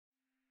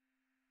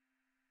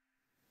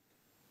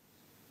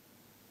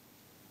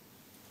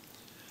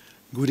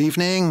Good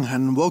evening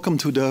and welcome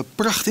to the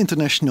Pracht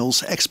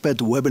International's Expat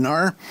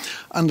webinar,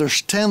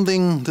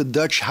 Understanding the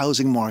Dutch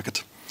Housing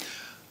Market.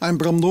 I'm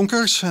Bram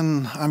Donkers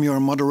and I'm your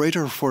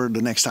moderator for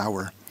the next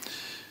hour.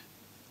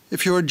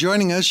 If you're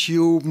joining us,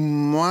 you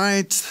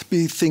might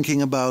be thinking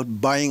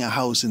about buying a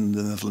house in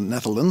the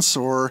Netherlands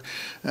or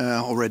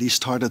already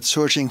started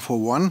searching for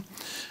one.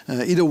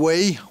 Either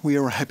way, we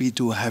are happy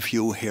to have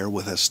you here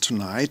with us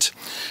tonight.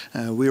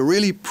 We're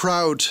really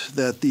proud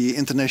that the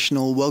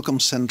International Welcome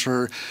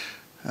Center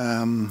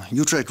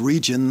Utrecht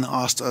region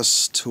asked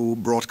us to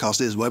broadcast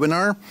this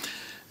webinar.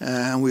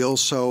 And we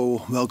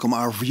also welcome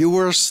our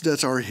viewers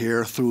that are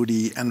here through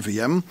the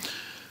NVM.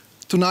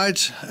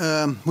 Tonight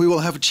we will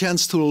have a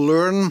chance to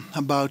learn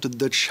about the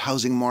Dutch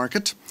housing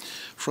market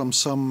from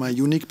some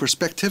unique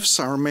perspectives.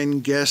 Our main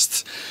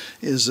guest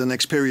is an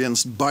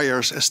experienced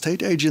buyer's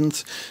estate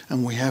agent,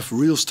 and we have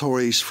real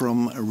stories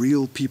from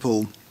real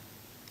people.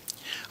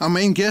 Our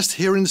main guest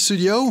here in the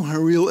studio, a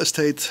real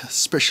estate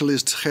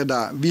specialist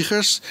Gerda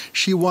Wiegers.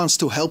 She wants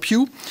to help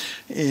you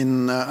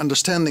in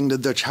understanding the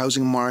Dutch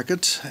housing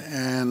market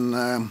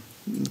and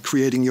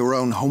creating your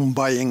own home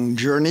buying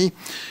journey,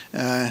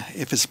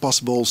 if it's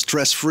possible,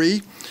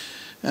 stress-free.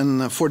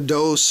 And for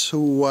those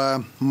who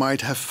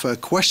might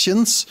have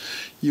questions,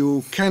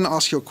 you can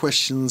ask your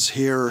questions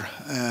here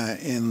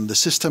in the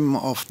system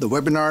of the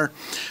webinar,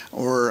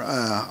 or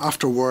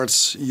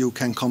afterwards you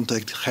can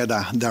contact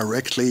Gerda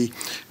directly.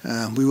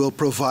 We will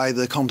provide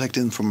the contact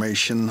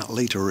information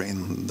later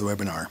in the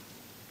webinar.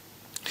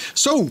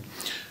 So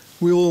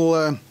we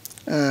will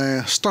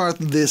start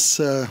this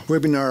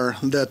webinar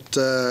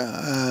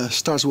that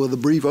starts with a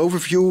brief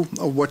overview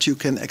of what you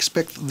can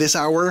expect this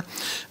hour,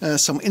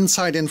 some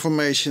inside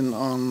information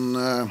on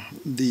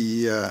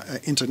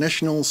the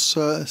international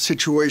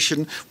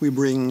situation. We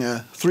bring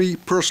 3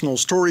 personal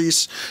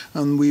stories,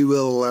 and we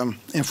will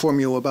inform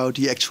you about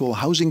the actual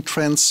housing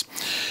trends.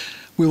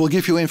 We will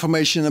give you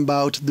information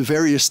about the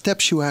various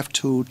steps you have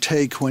to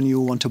take when you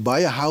want to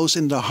buy a house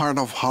in the heart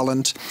of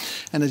Holland.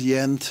 And at the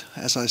end,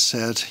 as I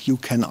said, you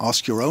can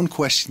ask your own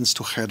questions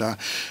to Gerda,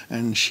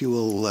 and she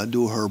will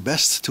do her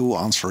best to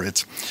answer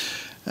it.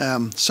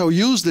 So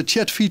use the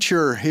chat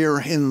feature here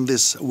in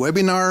this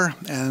webinar,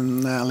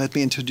 and let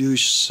me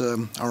introduce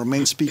our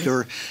main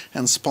speaker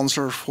and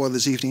sponsor for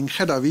this evening,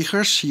 Gerda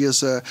Wiegers. She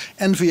is a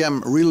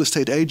NVM real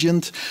estate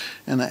agent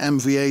and an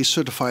MVA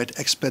certified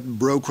expat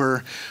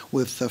broker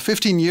with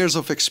 15 years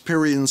of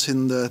experience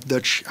in the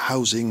Dutch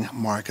housing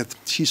market.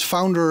 She's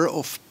founder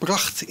of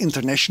Pracht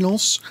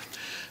Internationals.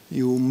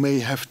 You may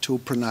have to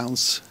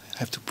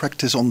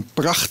practice on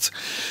Pracht.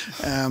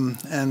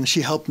 And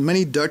she helped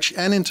many Dutch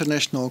and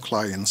international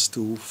clients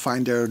to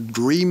find their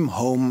dream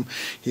home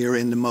here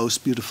in the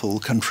most beautiful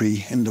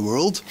country in the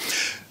world.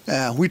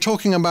 We're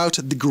talking about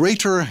the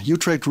greater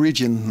Utrecht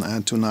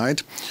region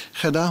tonight.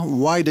 Gerda,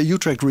 why the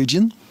Utrecht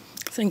region?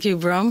 Thank you,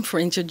 Bram, for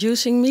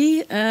introducing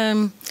me.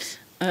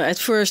 At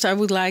first, I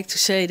would like to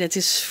say that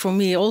it's for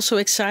me also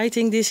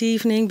exciting this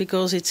evening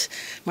because it's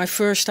my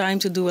first time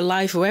to do a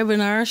live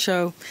webinar.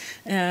 So,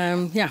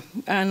 yeah,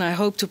 and I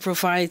hope to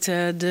provide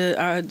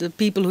the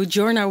people who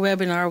join our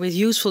webinar with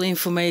useful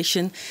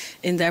information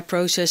in their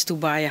process to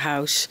buy a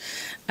house.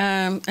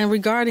 And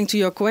regarding to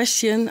your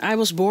question, I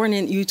was born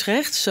in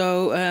Utrecht,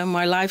 so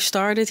my life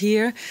started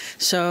here.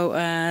 So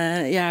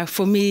yeah,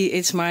 for me,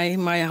 it's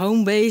my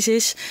home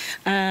basis.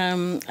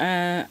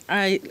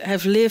 I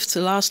have lived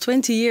the last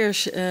 20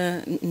 years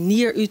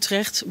near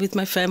Utrecht with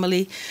my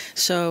family,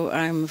 so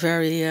I'm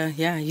very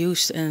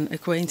used and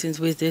acquainted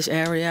with this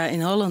area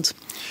in Holland.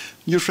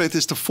 Utrecht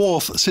is the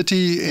 4th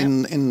city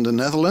in the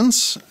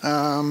Netherlands.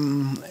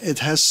 It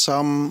has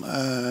some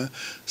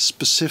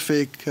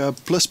specific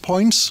plus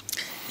points.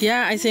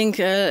 Yeah, I think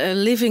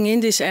living in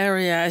this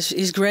area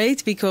is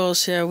great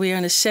because we are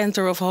in the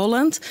center of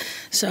Holland.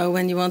 So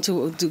when you want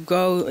to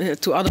go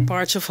to other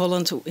parts of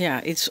Holland,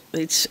 yeah,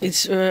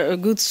 it's a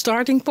good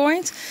starting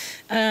point.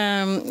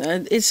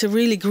 It's a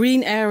really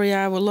green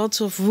area with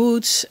lots of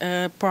woods,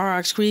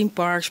 parks, green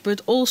parks,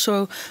 but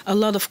also a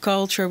lot of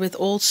culture with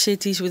old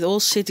cities, with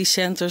old city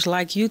centers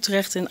like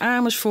Utrecht and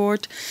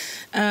Amersfoort.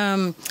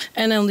 And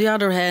on the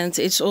other hand,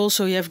 it's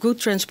also, you have good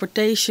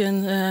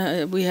transportation.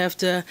 We have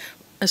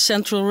a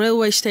central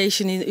railway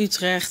station in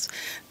Utrecht.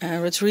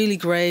 It's really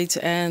great,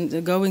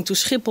 and going to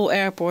Schiphol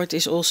Airport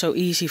is also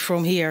easy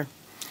from here.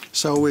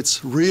 So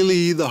it's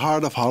really the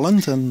heart of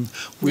Holland, and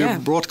we're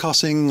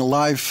broadcasting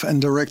live and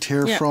direct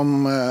here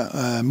from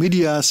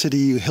Media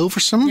City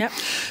Hilversum.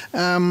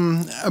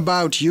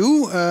 About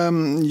you,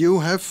 you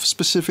have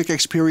specific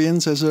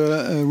experience as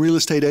a real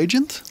estate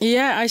agent?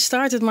 Yeah, I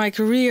started my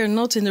career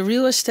not in the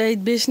real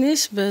estate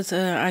business, but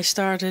I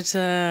started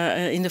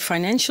in the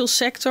financial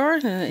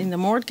sector, in the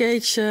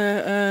mortgage,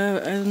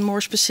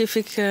 more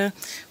specifically.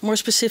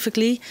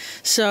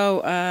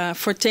 So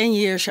for 10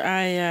 years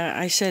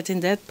I sat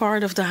in that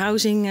part of the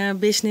housing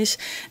business,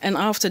 and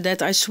after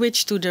that I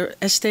switched to the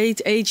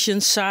estate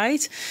agent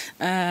side,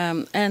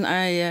 and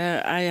I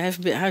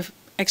have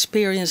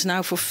experience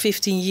now for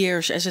 15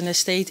 years as an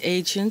estate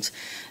agent.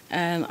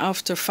 And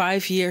after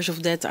 5 years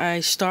of that,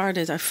 I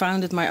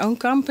founded my own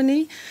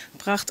company,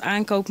 Pracht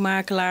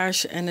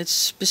Aankoopmakelaars, and it's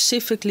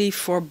specifically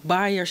for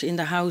buyers in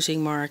the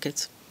housing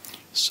market.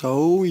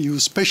 So you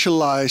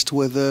specialized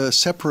with a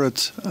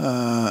separate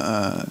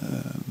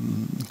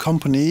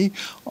company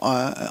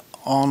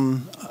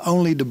on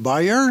only the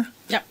buyer?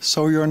 Yeah.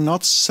 So you're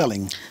not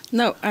selling?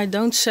 No, I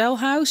don't sell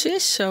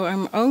houses, so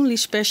I'm only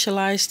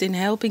specialized in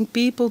helping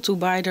people to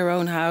buy their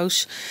own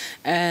house.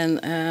 And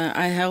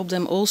I help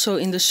them also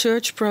in the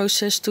search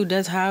process to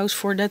that house,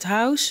 for that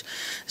house.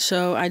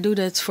 So I do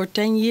that for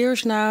 10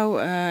 years now,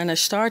 and I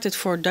started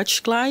for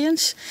Dutch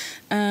clients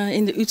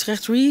in the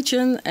Utrecht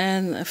region.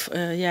 And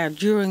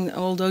during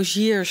all those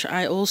years,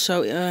 I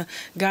also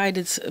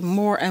guided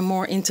more and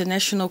more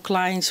international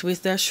clients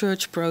with their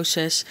search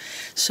process.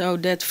 So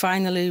that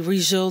finally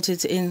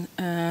resulted in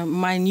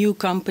my new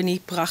company,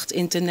 Pracht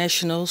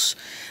Internationals,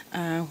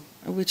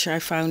 which I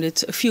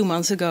founded a few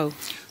months ago.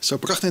 So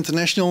Pracht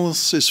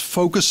Internationals is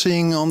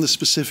focusing on the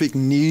specific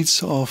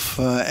needs of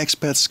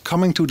expats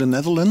coming to the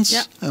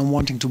Netherlands and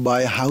wanting to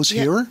buy a house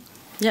here.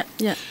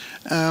 Yeah.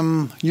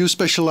 You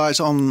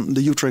specialize on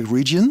the Utrecht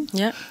region.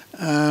 Yeah.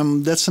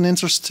 That's an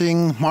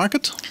interesting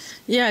market.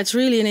 Yeah, it's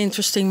really an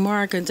interesting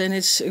market, and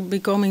it's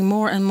becoming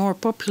more and more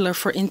popular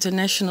for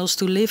internationals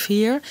to live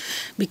here,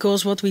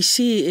 because what we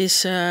see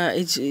is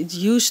it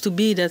used to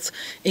be that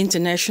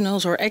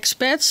internationals or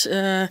expats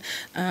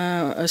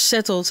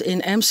settled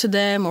in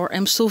Amsterdam or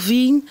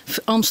Amstelveen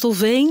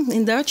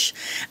in Dutch,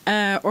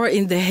 or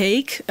in The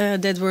Hague.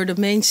 That were the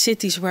main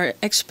cities where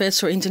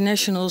expats or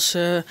internationals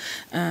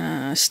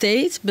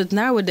stayed. But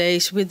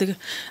nowadays, with the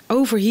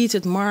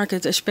overheated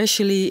market,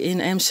 especially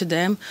in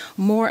Amsterdam,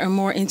 more and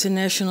more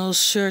internationals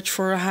search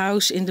for a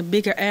house in the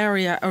bigger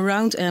area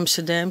around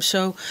Amsterdam.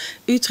 So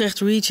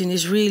Utrecht region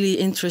is really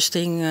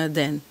interesting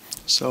then.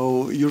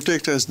 So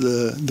Utrecht, as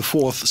the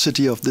fourth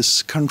city of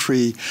this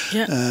country,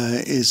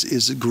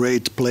 is a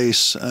great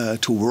place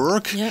to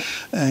work. Yeah.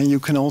 And you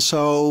can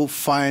also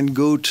find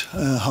good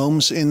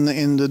homes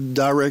in the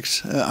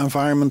direct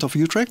environment of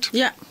Utrecht.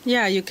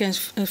 Yeah, you can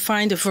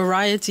find a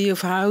variety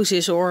of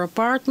houses or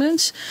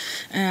apartments.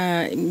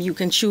 You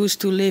can choose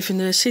to live in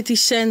the city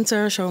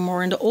center, so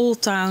more in the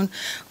old town,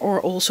 or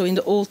also in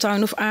the old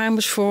town of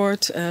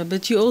Amersfoort.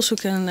 But you also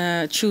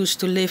can choose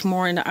to live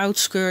more in the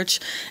outskirts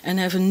and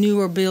have a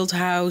newer built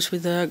house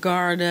with a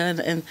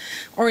garden,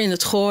 or in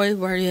het Gooi,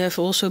 where you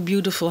have also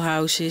beautiful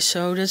houses.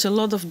 So there's a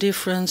lot of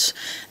difference,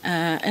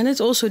 and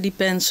it also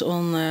depends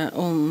on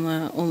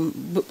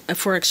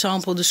for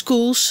example, the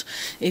schools.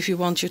 If you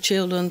want your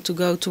children to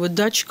go to a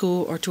Dutch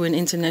school or to an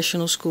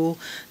international school,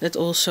 that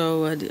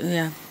also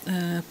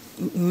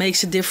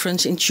makes a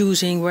difference in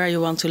choosing where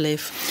you want to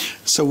live.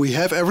 So we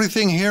have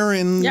everything here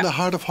in the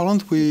heart of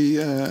Holland. We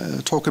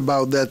talk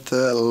about that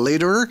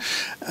later.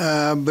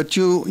 But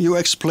you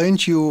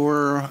explained you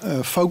were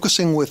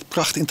focusing with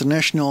Pracht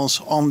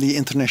Internationals on the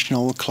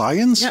international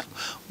clients. Yeah.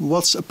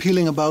 What's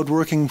appealing about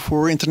working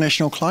for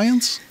international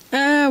clients?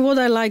 What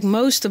I like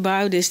most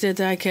about is that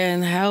I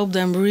can help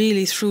them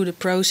really through the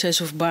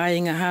process of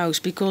buying a house.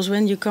 Because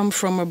when you come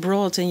from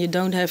abroad and you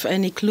don't have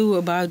any clue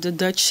about the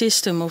Dutch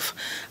system of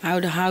how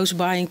the house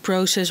buying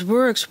process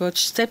works, what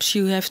steps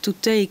you have to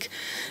take,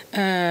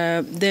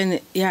 then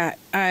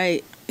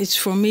it's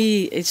for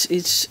me.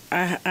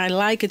 I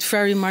like it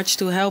very much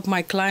to help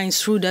my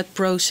clients through that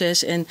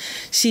process and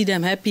see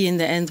them happy in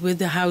the end with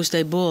the house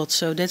they bought.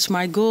 So that's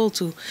my goal,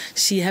 to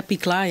see happy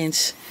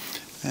clients.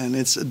 And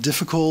it's a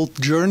difficult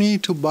journey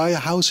to buy a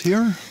house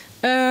here?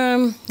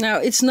 Now,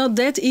 it's not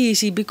that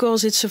easy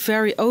because it's a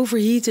very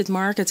overheated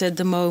market at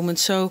the moment.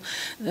 So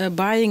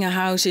buying a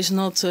house is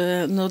not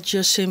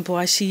just simple.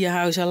 I see a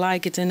house, I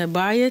like it and I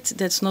buy it.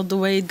 That's not the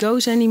way it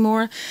goes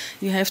anymore.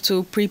 You have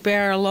to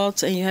prepare a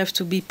lot and you have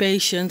to be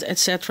patient,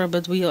 etc.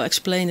 But we'll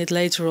explain it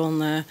later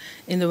on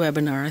in the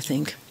webinar, I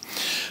think.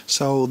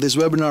 So this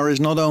webinar is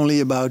not only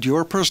about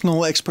your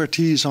personal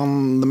expertise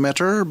on the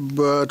matter,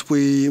 but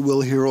we will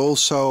hear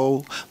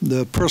also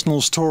the personal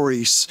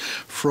stories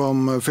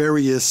from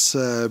various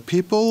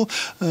people.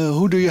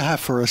 Who do you have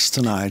for us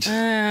tonight?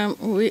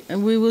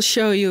 We will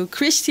show you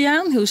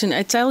Christian, who's an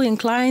Italian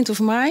client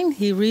of mine.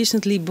 He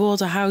recently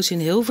bought a house in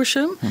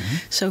Hilversum.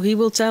 So he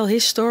will tell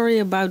his story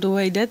about the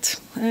way that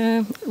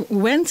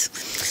went.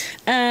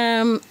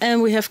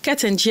 And we have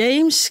Kat and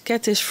James.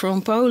 Kat is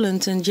from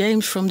Poland and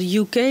James from the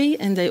UK.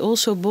 And they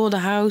also bought a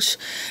house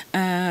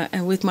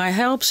and with my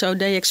help. So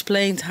they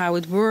explained how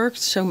it worked.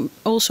 So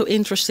also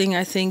interesting,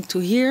 I think, to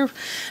hear.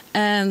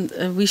 And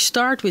we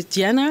start with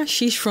Jenna.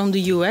 She's from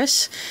the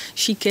US.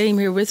 She came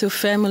here with her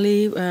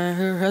family,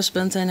 her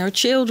husband and her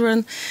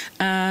children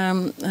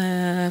from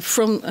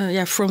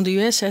the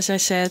US, as I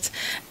said.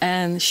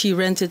 And she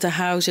rented a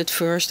house at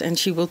first. And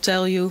she will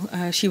tell you,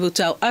 she will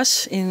tell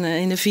us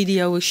in a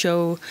video we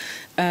show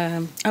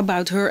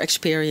about her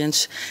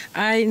experience.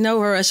 I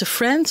know her as a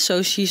friend,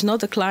 so she's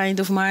not a client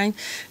of mine.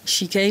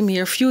 She came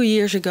here a few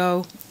years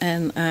ago,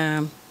 and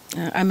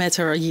I met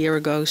her a year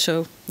ago,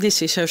 so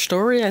this is her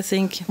story, I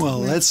think. Well,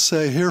 let's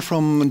hear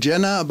from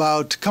Jenna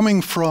about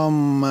coming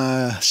from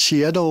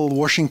Seattle,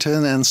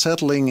 Washington, and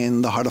settling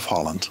in the heart of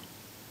Holland.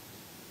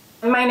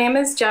 My name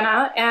is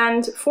Jenna,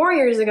 and 4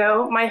 years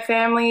ago, my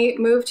family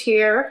moved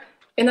here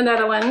in the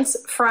Netherlands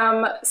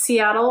from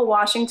Seattle,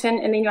 Washington,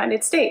 in the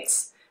United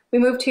States. We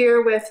moved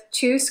here with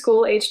 2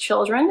 school-aged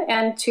children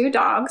and 2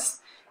 dogs,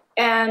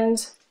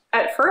 and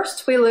at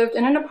first we lived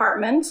in an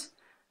apartment.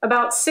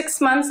 About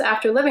 6 months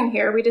after living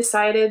here, we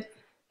decided,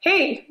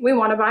 hey, we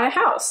want to buy a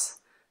house.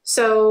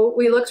 So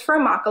we looked for a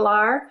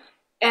makelaar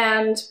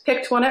and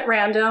picked one at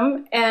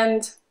random,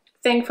 and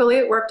thankfully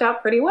it worked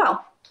out pretty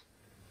well.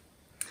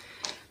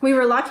 We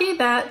were lucky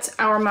that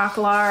our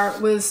makelaar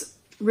was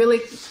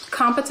really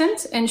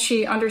competent and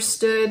she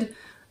understood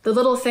the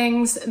little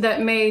things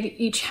that made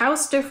each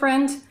house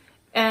different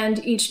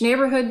and each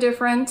neighborhood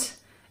different,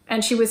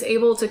 and she was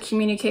able to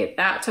communicate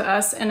that to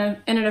us in an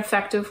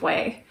effective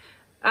way.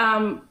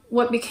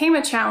 What became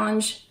a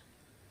challenge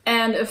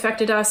and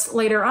affected us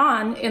later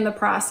on in the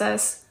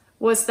process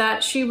was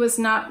that she was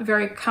not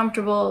very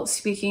comfortable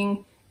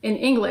speaking in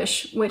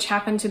English, which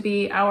happened to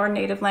be our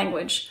native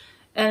language,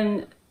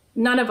 and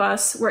none of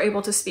us were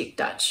able to speak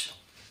Dutch.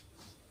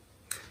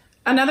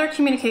 Another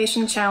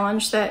communication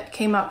challenge that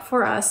came up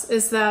for us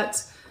is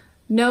that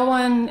no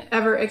one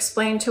ever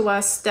explained to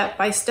us step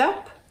by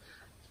step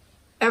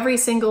every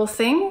single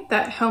thing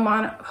that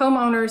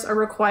homeowners are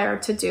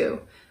required to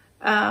do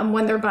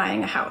when they're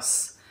buying a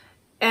house.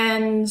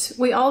 And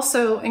we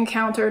also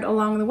encountered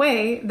along the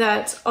way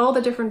that all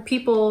the different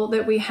people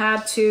that we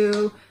had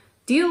to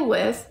deal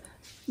with,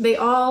 they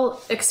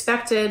all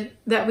expected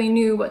that we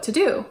knew what to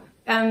do.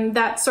 And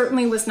that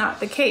certainly was not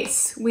the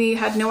case. We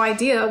had no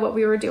idea what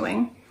we were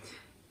doing.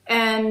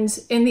 And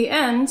in the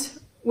end,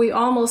 we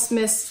almost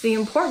missed the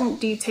important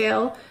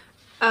detail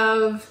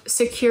of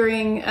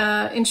securing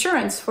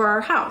insurance for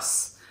our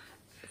house.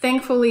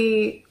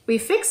 Thankfully, we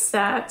fixed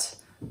that,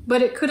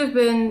 but it could have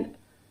been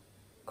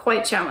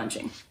quite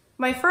challenging.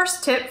 My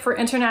first tip for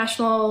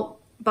international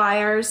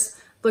buyers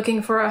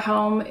looking for a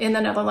home in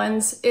the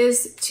Netherlands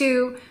is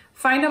to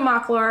find a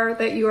makelaar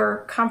that you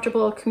are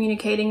comfortable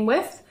communicating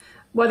with,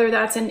 whether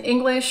that's in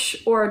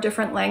English or a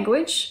different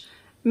language.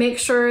 Make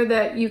sure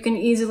that you can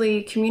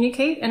easily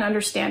communicate and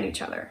understand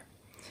each other.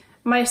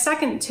 My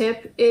second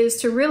tip is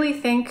to really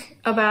think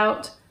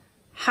about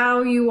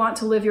how you want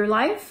to live your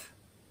life,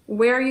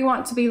 where you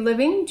want to be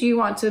living. Do you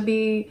want to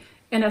be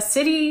in a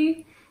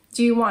city?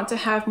 Do you want to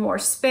have more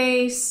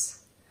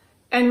space?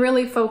 And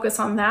really focus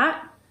on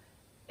that.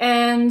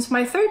 And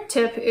my third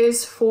tip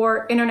is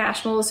for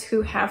internationals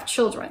who have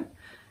children.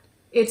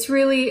 It's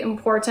really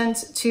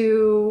important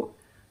to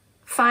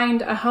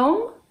find a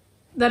home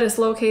that is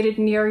located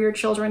near your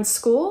children's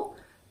school.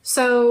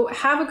 So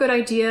have a good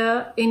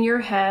idea in your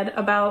head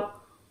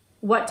about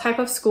what type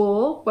of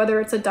school,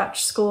 whether it's a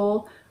Dutch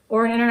school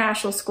or an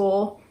international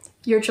school,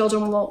 your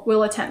children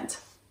will attend.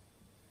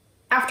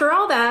 After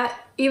all that,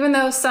 even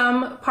though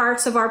some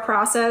parts of our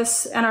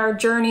process and our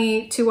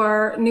journey to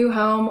our new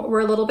home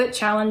were a little bit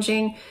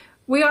challenging,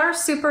 we are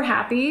super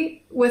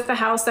happy with the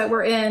house that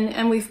we're in,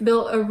 and we've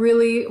built a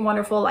really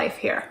wonderful life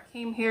here.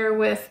 Came here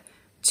with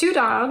 2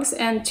 dogs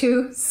and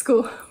 2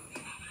 school.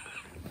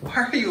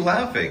 Why are you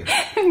laughing?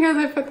 Because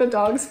I put the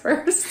dogs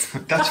first.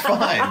 That's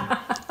fine.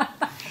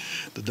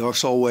 The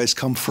dogs always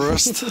come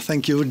first.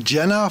 Thank you,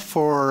 Jenna,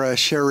 for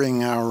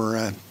sharing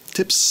our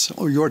tips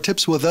or your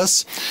tips with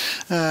us.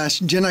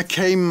 Jenna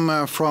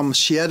came from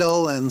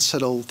Seattle and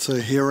settled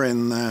here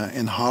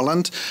in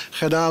Holland.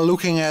 Gerda,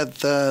 looking at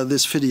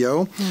this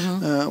video,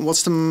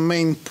 what's the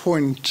main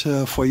point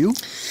for you?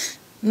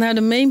 Now,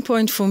 the main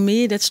point for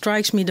me that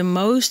strikes me the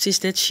most is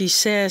that she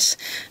says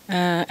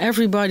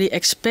everybody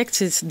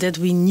expected that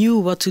we knew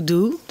what to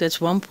do. That's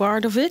one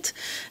part of it.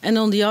 And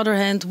on the other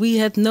hand, we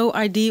had no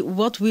idea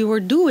what we were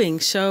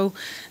doing. So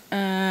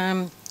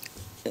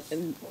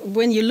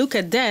when you look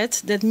at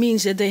that, that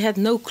means that they had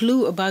no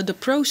clue about the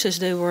process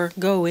they were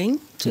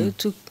going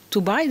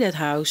to buy that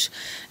house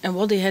and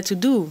what they had to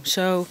do.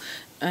 So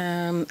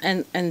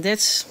and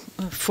that's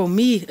for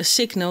me a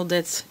signal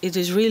that it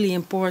is really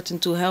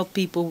important to help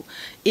people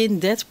in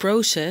that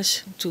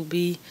process, to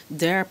be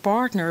their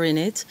partner in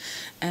it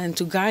and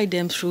to guide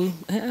them through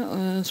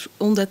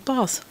on that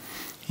path.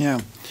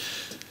 Yeah.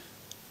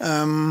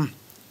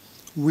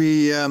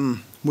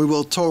 We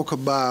will talk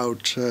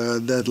about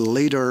that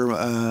later,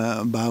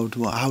 about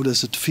how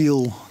does it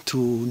feel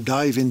to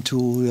dive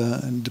into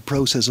the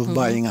process of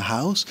buying a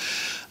house.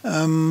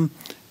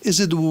 Is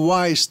it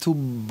wise to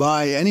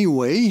buy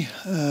anyway?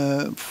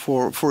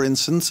 For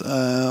instance,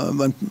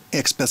 when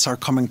expats are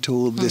coming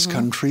to this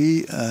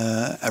country,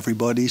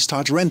 everybody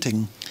starts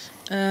renting.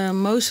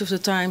 Most of the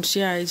times,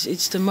 yeah,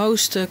 it's the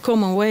most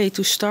common way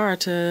to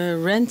start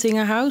renting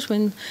a house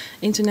when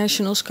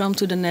internationals come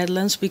to the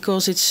Netherlands,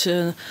 because it's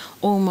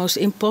almost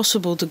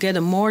impossible to get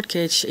a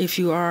mortgage if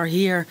you are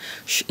here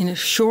in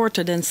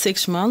shorter than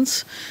 6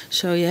 months.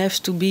 So you have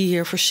to be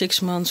here for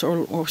 6 months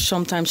or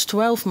sometimes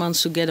 12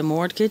 months to get a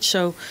mortgage.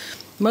 So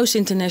most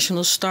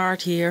internationals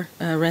start here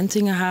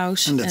renting a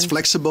house. And that's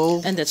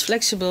flexible. And that's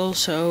flexible.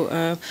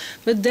 So,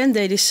 but then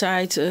they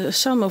decide,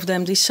 some of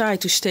them decide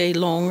to stay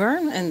longer,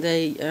 and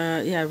they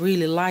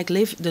really like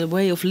the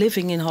way of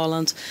living in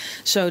Holland.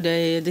 So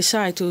they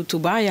decide to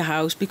buy a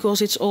house,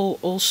 because it's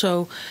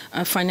also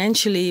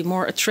financially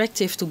more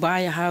attractive to buy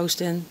a house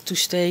than to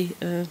stay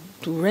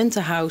to rent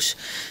a house,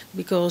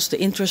 because the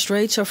interest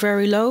rates are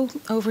very low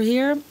over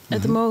here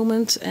at the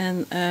moment,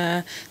 and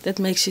that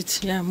makes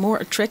it more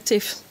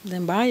attractive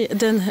than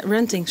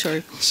renting.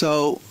 Sorry.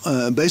 So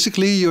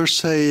basically, you're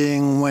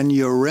saying when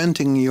you're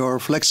renting, you're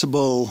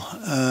flexible,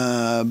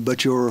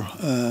 but you're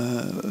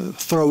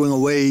throwing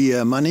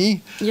away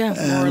money. Yeah,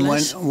 and more or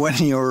less. when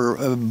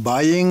you're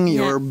buying,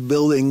 you're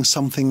building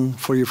something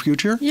for your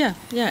future. Yeah,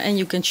 and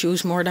you can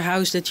choose more the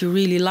house that you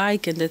really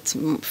like and that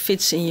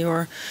fits in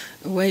your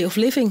way of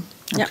living.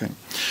 Okay. Yeah.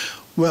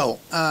 Well,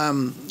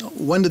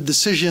 when the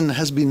decision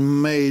has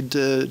been made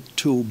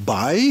to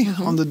buy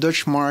on the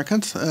Dutch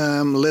market,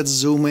 let's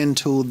zoom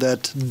into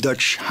that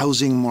Dutch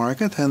housing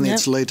market and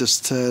its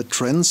latest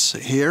trends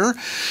here,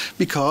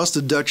 because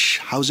the Dutch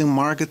housing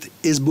market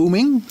is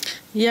booming.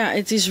 Yeah,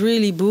 it is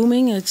really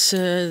booming. It's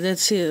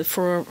that's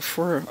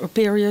for a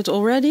period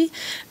already,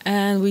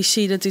 and we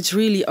see that it's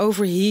really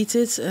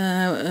overheated.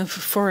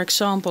 For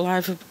example, I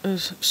have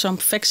some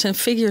facts and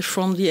figures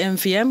from the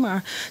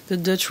NVM, the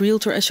Dutch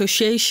Realtor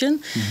Association.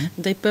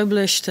 They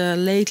published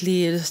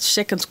lately, the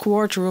second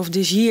quarter of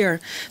this year,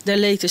 their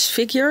latest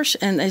figures,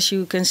 and as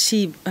you can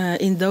see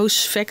in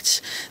those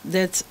facts,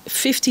 that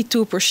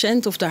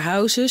 52% of the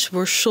houses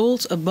were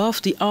sold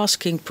above the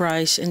asking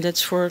price, and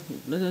that's for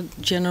the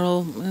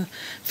general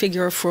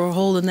figure for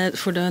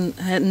the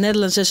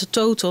Netherlands as a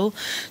total.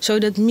 So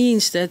that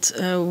means that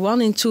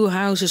 1 in 2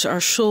 houses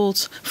are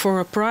sold for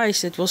a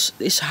price that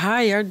is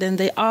higher than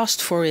they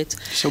asked for it.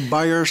 So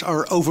buyers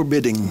are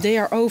overbidding. They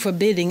are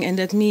overbidding, and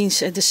that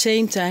means at the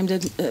same time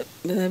that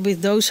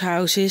with those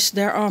houses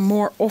there are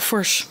more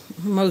offers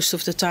most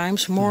of the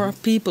times, more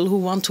people who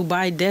want to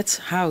buy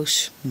that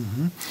house.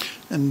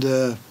 And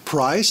the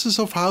prices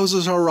of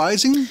houses are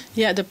rising?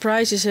 Yeah, the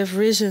prices have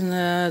risen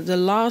the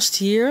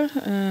last year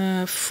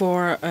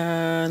for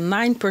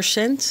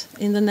 9%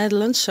 in the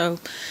Netherlands. So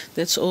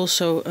that's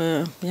also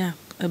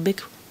a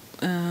big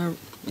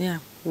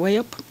way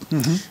up.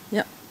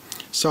 Yeah.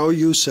 So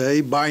you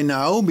say buy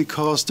now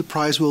because the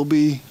price will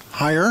be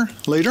higher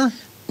later?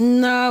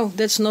 No,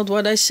 that's not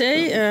what I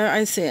say.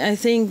 I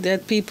think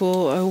that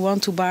people who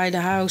want to buy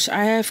the house,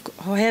 I have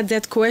had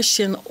that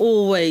question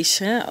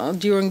always.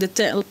 During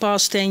the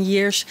past 10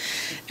 years,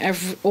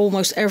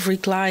 almost every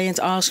client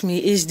asks me,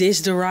 is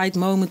this the right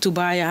moment to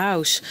buy a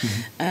house?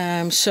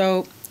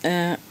 So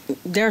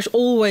there's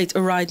always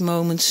a right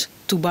moment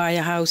to buy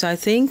a house, I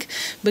think.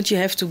 But you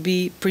have to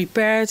be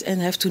prepared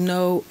and have to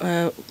know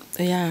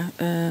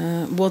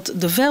what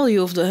the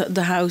value of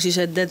the house is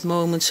at that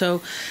moment.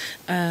 So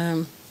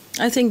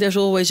I think there's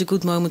always a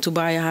good moment to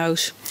buy a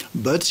house.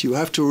 But you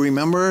have to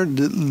remember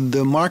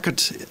the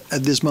market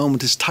at this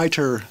moment is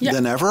tighter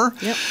than ever.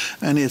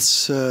 And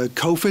it's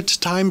COVID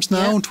times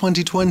now,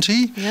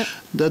 2020.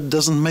 That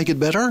doesn't make it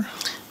better?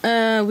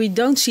 We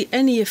don't see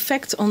any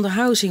effect on the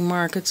housing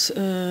market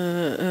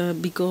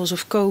because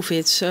of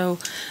COVID. So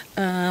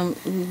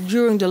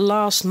during the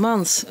last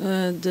month,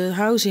 the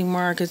housing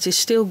market is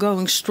still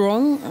going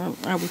strong.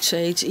 I would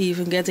say it's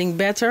even getting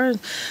better.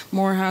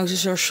 More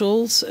houses are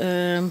sold.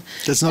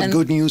 That's not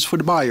good news for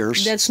the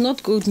buyers. That's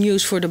not good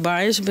news for the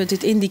buyers, but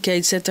it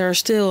indicates that there are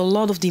still a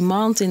lot of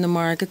demand in the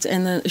market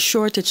and a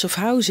shortage of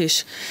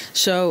houses.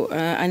 So,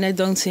 and I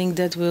don't think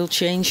that will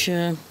change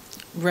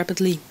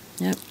rapidly.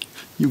 Yeah.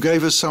 You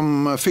gave us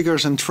some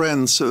figures and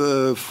trends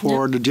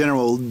for the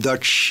general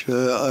Dutch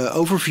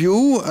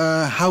overview.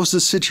 How's the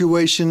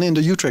situation in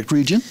the Utrecht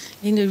region?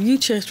 In the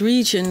Utrecht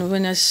region,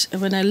 when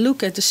I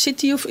look at the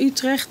city of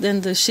Utrecht,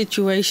 then the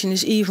situation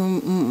is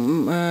even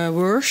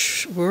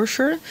worse,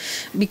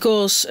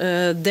 because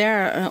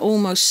there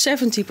almost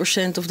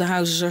 70% of the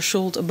houses are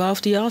sold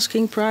above the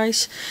asking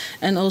price,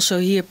 and also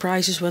here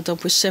prices went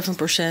up with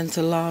 7%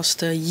 the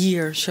last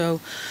year.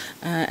 So,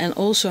 and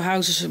also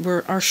houses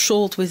are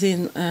sold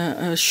within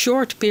a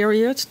short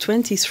period,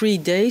 23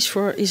 days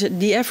is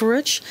the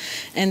average,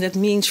 and that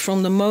means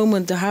from the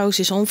moment the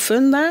house is on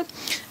Funda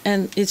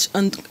and it's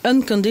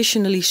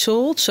unconditionally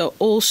sold, so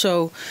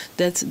also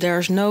that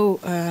there's no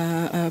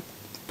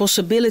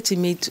possibility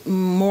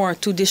more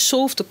to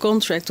dissolve the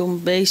contract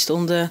based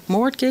on the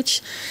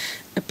mortgage.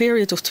 A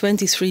period of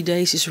 23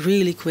 days is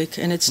really quick,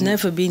 and it's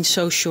never been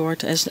so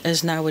short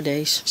as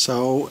nowadays.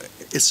 So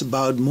it's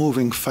about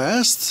moving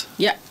fast.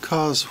 Yeah.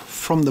 Because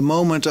from the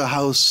moment a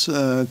house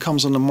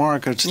comes on the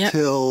market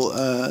till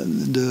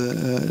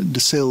the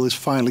sale is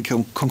finally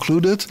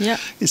concluded,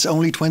 it's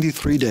only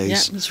 23 days.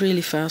 Yeah, it's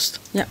really fast.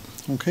 Yeah.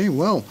 Okay,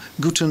 well,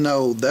 good to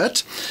know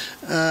that.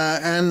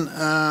 And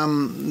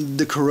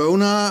the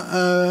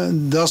corona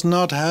does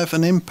not have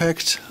an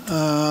impact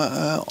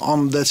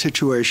on that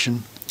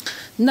situation.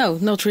 No,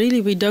 not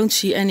really. We don't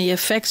see any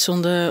effects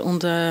on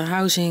the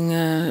housing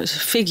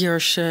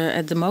figures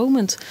at the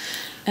moment,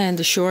 and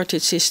the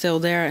shortage is still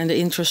there, and the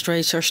interest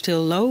rates are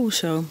still low.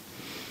 So.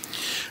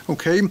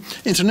 Okay,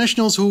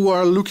 internationals who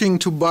are looking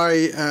to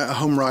buy a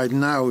home right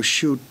now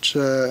should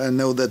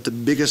know that the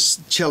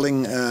biggest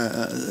challenge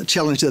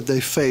that they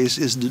face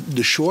is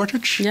the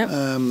shortage. Yep.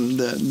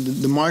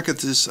 The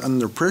market is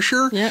under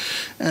pressure. Yep.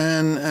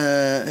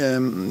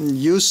 And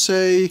you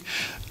say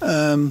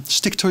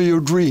stick to your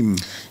dream.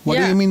 What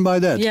do you mean by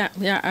that?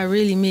 Yeah, I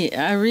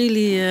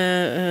really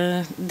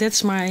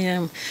that's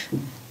my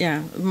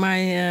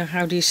my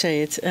how do you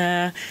say it?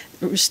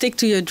 Stick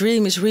to your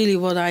dream is really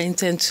what I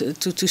intend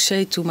to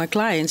say to my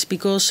clients,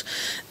 because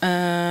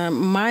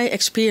my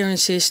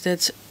experience is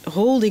that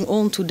holding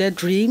on to that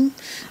dream,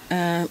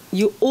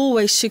 you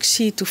always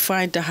succeed to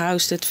find the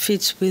house that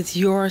fits with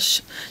your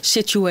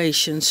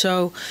situation.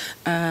 So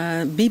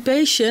be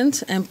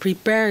patient and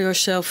prepare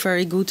yourself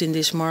very good in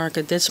this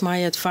market. That's my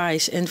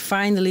advice. And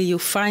finally, you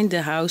find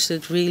the house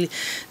that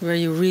where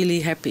you're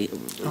really happy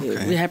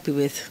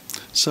with.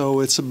 So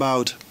it's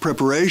about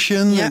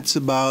preparation, it's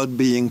about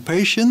being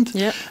patient.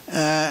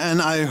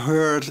 And I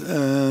heard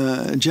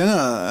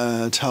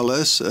Jenna tell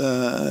us,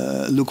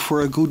 look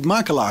for a good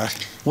makelaar.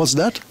 What's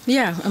that?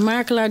 Yeah, a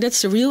makelaar,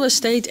 that's a real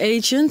estate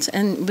agent.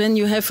 And when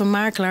you have a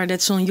makelaar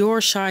that's on your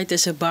side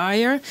as a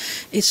buyer,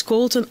 it's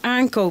called an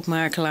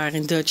aankoopmakelaar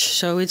in Dutch.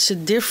 So it's a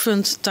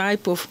different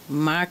type of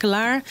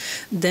makelaar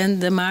than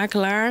the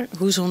makelaar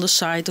who's on the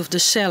side of the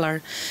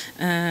seller.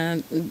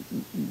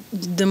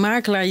 The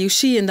makelaar you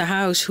see in the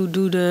house who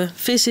do the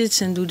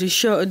visits and do the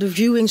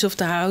viewings of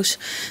the house,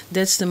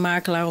 that's the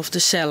makelaar of the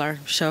seller.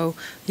 So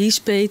he's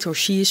paid or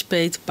she is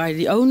paid by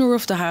the owner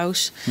of the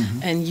house,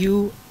 and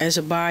you as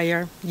a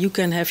buyer, you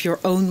can have your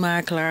own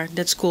makelaar.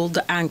 That's called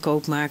the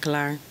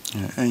aankoopmakelaar.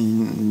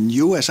 And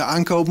you as an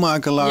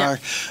aankoopmakelaar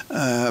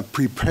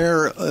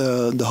prepare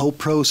the whole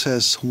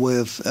process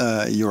with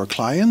your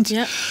client.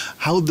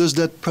 How does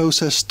that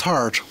process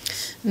start?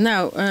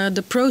 Now,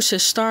 the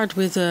process starts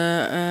with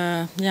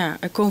a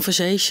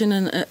conversation,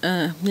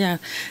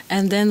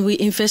 and then we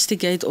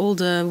investigate all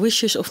the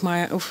wishes of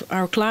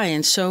our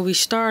clients. So we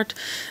start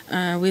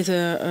with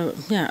a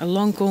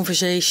long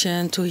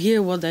conversation to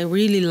hear what they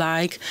really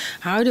like,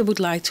 how they would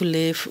like to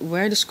live,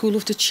 where the school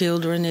of the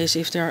children is,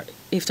 if there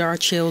are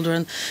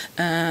children,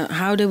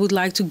 how they would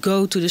like to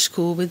go to the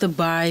school with a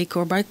bike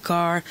or by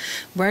car,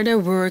 where their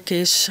work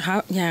is,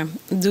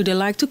 do they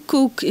like to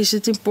cook, is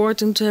it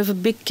important to have a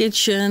big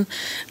kitchen,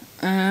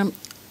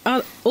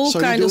 all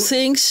kind of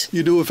things.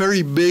 You do a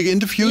very big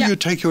interview, you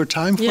take your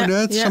time for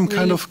that, some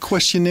kind of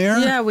questionnaire?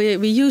 Yeah,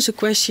 we use a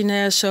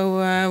questionnaire,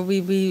 so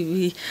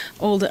we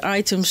all the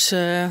items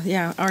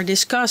are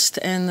discussed,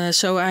 and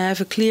so I have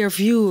a clear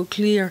view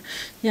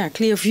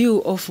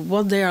of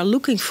what they are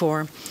looking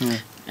for.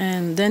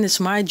 And then it's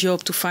my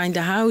job to find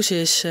the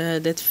houses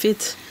that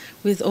fit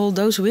with all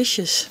those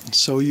wishes.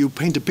 So you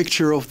paint a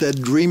picture of that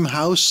dream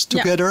house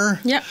together?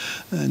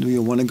 Do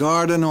you want a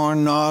garden or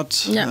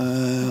not?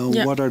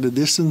 What are the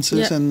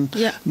distances? And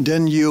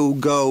then you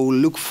go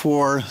look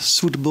for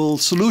suitable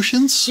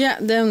solutions?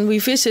 Then we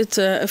visit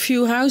a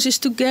few houses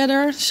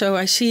together. So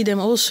I see them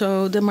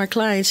also, my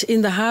clients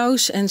in the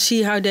house, and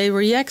see how they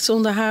react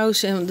on the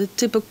house and the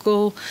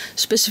typical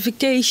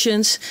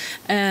specifications.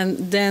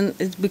 And then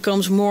it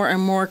becomes more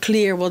and more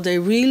clear what they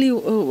really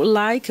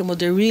like and what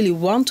they really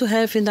want to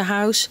have in the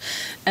house,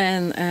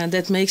 and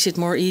that makes it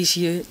more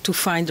easier to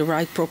find the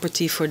right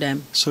property for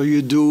them. So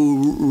you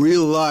do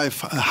real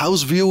life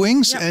house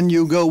viewings and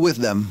you go with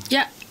them?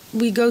 Yeah.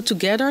 We go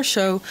together,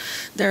 so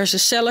there's a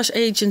seller's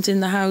agent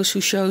in the house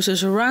who shows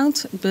us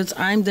around, but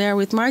I'm there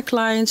with my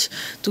clients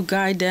to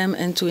guide them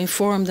and to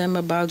inform them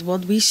about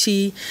what we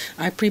see.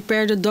 I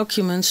prepare the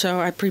documents, so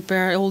I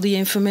prepare all the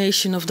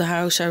information of the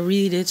house. I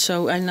read it,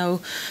 so I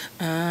know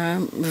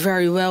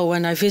very well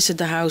when I visit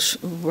the house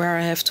where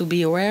I have to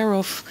be aware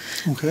of.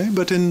 Okay,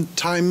 but in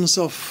times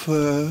of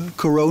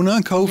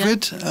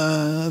COVID,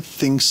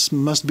 things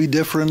must be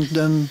different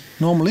than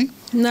normally?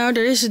 Now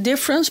there is a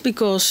difference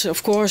because,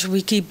 of course,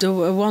 we keep the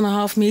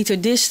 1.5 meter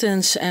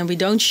distance and we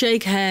don't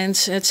shake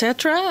hands,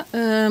 etc.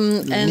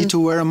 You need to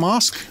wear a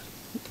mask?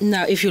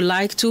 Now, if you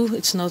like to,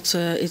 it's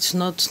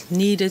not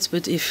needed.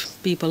 But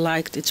if people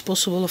like it, it's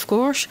possible, of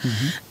course.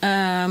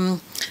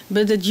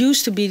 But it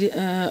used to be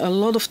a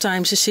lot of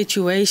times a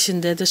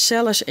situation that the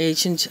seller's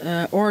agent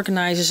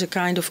organizes a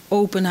kind of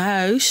open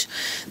house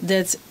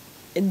that.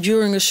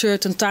 During a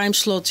certain time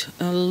slot,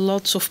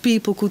 lots of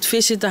people could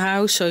visit the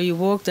house, so you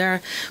walk there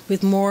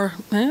with more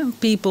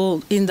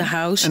people in the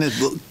house. And it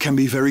can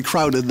be very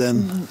crowded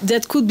then?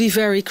 That could be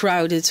very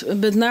crowded,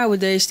 but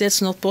nowadays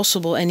that's not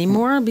possible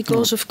anymore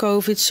because of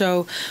COVID.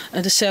 So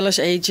the seller's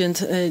agent,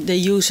 they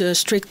use a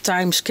strict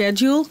time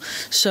schedule.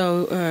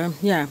 So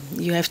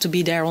you have to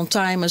be there on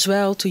time as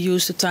well to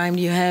use the time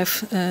you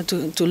have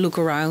to look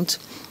around.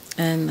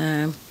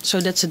 And so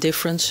that's a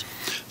difference.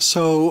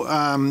 So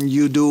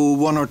you do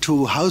 1 or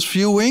 2 house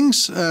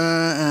viewings,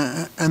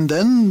 and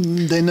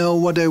then they know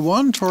what they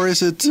want, or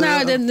is it?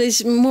 No, that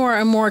is more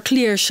and more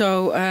clear.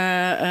 So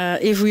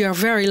if we are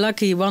very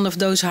lucky, one of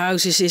those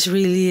houses is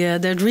really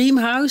their dream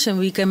house, and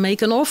we can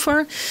make an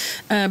offer.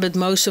 But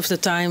most of the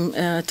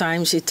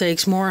times it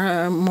takes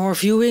more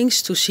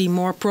viewings to see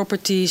more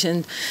properties,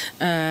 and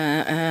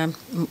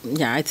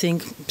I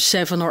think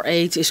 7 or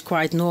 8 is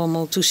quite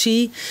normal to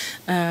see.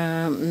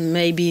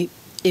 Maybe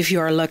if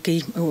you are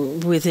lucky,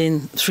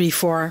 within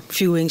 3-4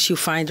 viewings you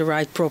find the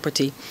right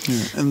property.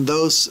 Yeah. And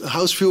those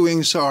house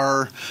viewings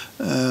are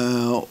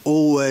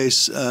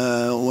always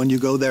when you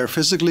go there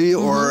physically,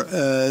 or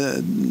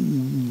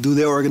do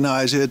they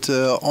organize it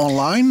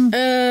online?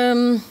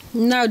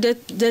 Now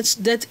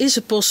that is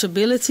a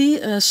possibility.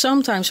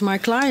 Sometimes my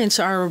clients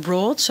are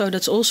abroad, so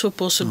that's also a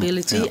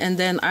possibility. Yeah. And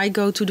then I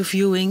go to the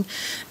viewing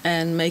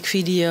and make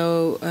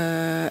video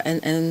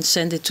and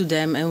send it to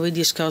them, and we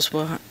discuss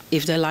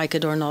if they like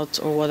it or not,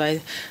 or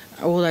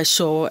what I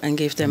saw, and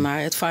give them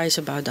my advice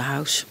about the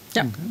house.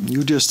 Yeah.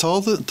 You just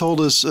told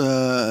us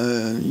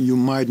you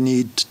might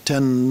need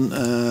 10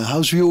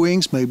 house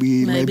viewings,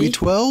 maybe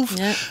 12,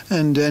 yeah.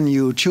 And then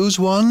you choose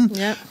one,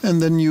 yeah.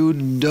 And then you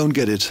don't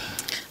get it.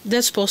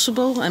 That's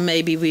possible, and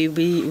maybe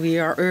we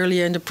are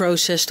earlier in the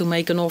process to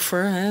make an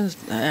offer.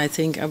 I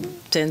think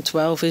 10,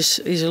 12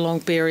 is a long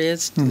period,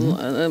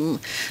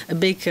 a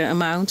big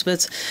amount.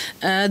 But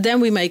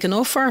then we make an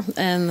offer,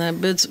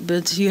 and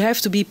but you have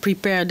to be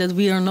prepared that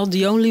we are not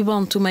the only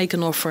one to make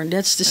an offer.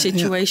 That's the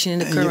situation in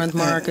the current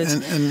market.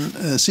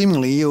 And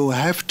seemingly you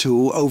have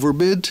to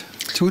overbid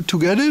to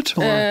get it,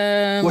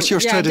 or what's your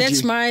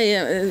strategy?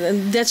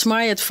 That's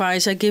my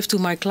advice I give to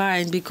my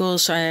client,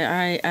 because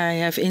I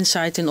have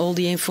insight in all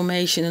the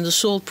information and the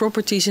sold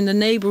properties in the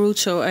neighborhood,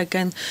 so I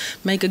can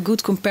make a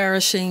good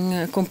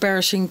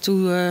comparison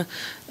to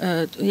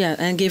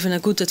and giving a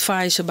good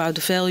advice about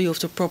the value of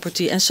the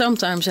property. And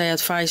sometimes I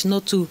advise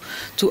not to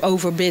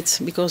overbid,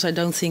 because I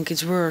don't think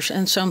it's worth,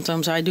 and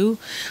sometimes I do,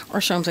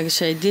 or sometimes I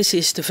say this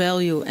is the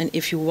value, and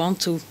if you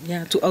want to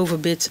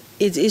overbid,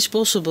 it is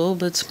possible,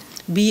 but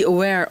be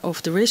aware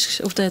of the risks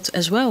of that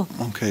as well.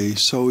 Okay,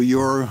 so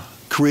you're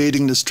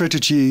creating the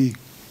strategy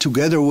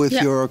together with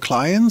your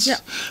clients. Yeah.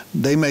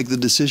 They make the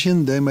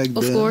decision, they make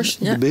the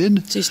bid.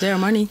 It is their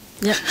money.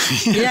 Yeah.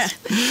 Yes.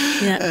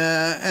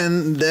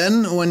 And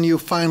then when you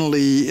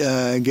finally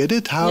get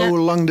it, how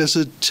long does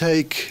it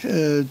take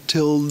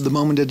till the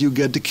moment that you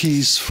get the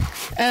keys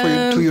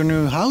to your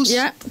new house?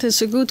 Yeah,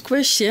 that's a good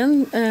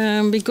question.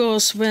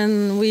 Because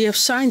when we have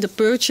signed the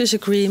purchase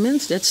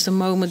agreement, that's the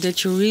moment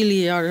that you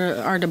really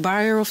are the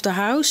buyer of the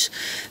house.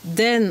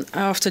 Then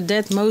after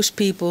that, most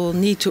people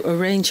need to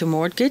arrange a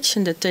mortgage,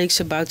 and that takes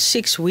about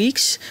 6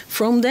 weeks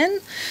from then.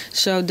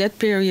 So that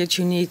period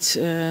you need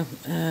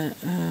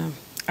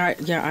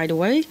either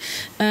way.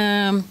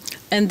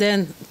 And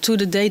then to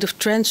the date of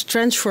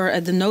transfer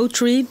at the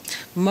notary,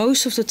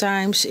 most of the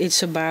times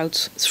it's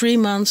about 3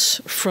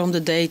 months from the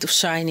date of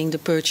signing the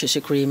purchase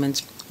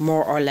agreement,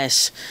 more or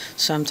less.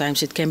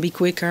 Sometimes it can be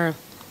quicker,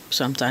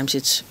 sometimes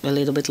it's a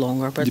little bit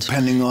longer, but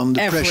depending on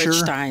the average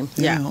pressure, time,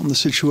 on the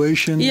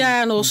situation.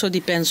 Yeah, and also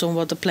depends on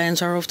what the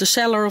plans are of the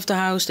seller of the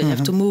house. They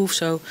have to move,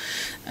 so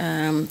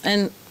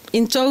and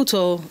in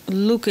total,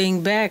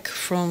 looking back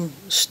from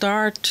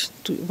start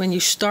to when you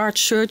start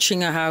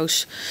searching a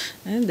house,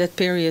 that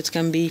period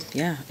can be,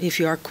 if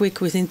you are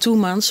quick, within 2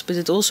 months, but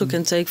it also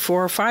can take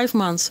 4 or 5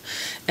 months,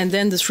 and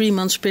then the 3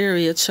 months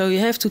period. So you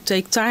have to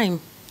take time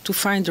to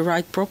find the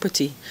right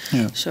property.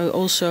 Yeah. So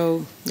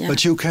also,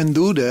 but you can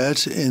do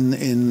that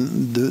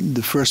in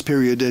the first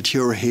period that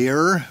you're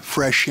here,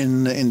 fresh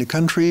in the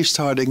country,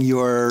 starting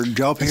your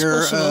job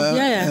here.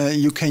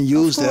 You can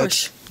use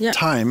that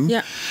time.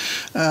 Yeah.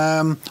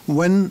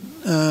 When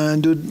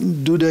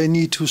do they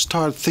need to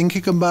start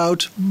thinking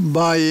about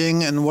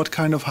buying, and what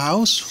kind of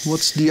house?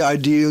 What's the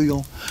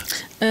ideal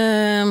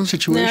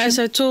situation? As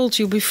I told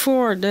you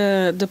before,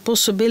 the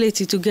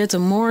possibility to get a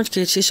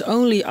mortgage is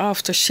only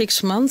after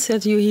 6 months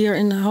that you're here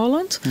in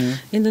Holland,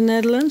 in the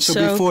Netherlands.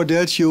 So before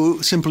that,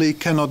 you simply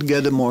cannot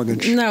get a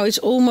mortgage? No, it's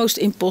almost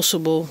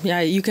impossible.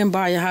 Yeah, you can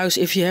buy a house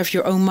if you have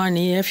your own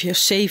money, you have your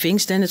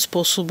savings, then it's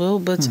possible.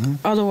 But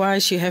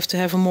otherwise, you have to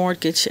have a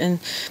mortgage, and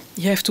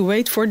you have to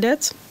wait for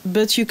that.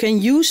 But you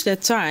can use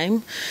that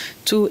time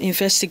to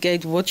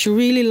investigate what you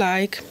really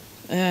like.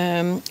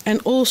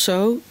 And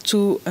also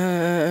to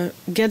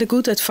get a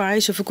good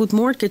advice of a good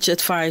mortgage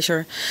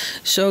advisor.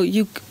 So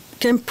you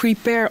can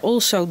prepare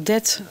also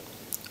that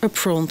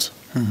upfront.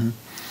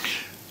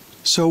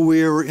 So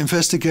we're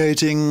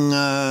investigating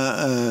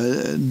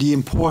the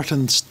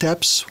important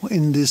steps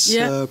in this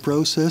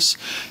process.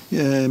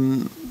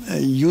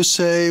 you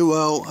say,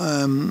 well,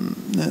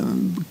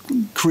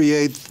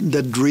 create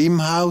that dream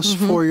house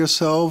for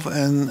yourself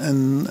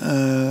and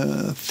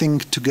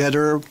think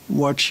together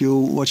what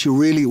you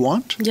really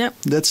want. Yeah,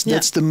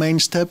 that's the main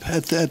step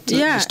at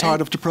the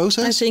start of the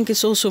process. I think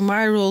it's also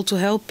my role to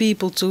help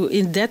people to,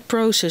 in that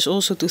process,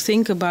 also to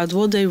think about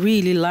what they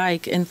really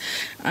like, and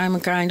I'm a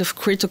kind of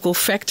critical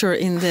factor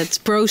in that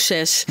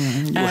process.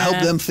 You help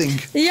them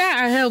think.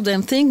 Yeah, I help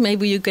them think.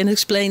 Maybe you can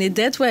explain it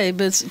that way,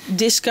 but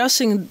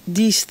discussing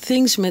these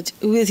things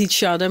with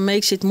each other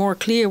makes it more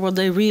clear what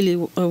they really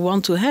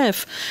want to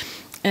have,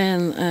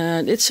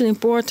 and it's an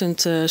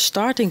important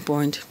starting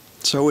point.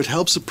 So it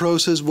helps the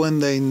process when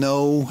they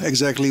know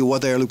exactly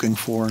what they're looking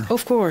for.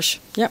 Of course,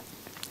 yeah.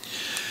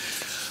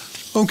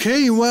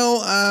 Okay,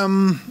 well,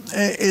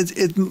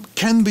 it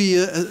can be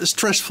a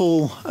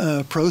stressful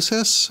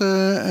process,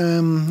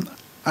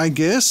 I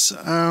guess.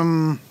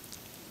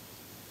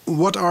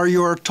 What are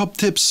your top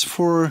tips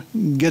for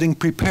getting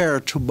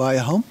prepared to buy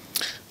a home?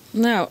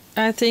 Now,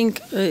 I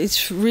think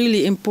it's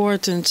really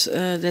important.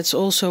 That's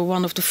also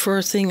one of the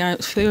first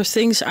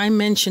things I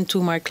mention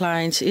to my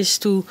clients is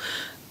to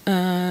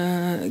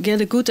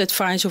get a good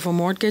advice of a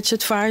mortgage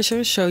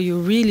advisor, so you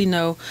really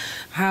know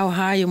how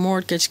high a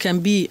mortgage can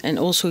be, and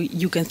also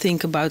you can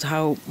think about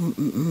how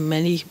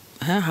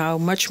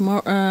much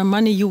more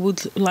money you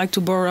would like to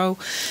borrow.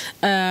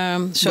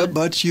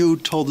 But you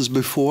told us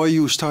before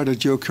you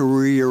started your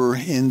career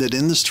in that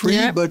industry,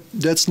 but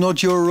that's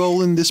not your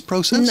role in this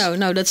process?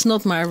 No, that's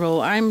not my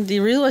role. I'm the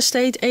real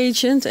estate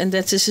agent, and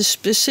that is a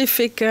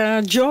specific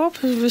job, job,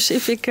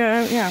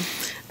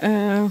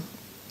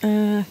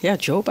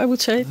 I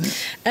would say. Yeah.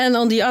 And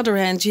on the other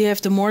hand, you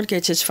have the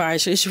mortgage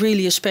advisor. It's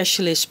really a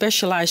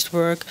specialized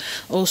work.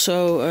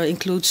 Also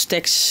includes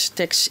tax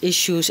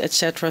issues,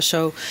 etc.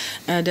 So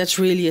that's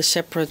really a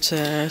separate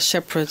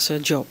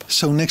job.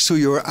 So next to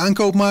your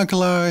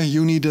aankoopmakelaar,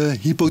 you need a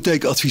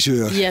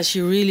hypotheekadviseur. Yes,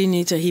 you really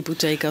need a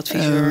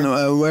hypotheekadviseur.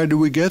 And where do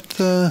we get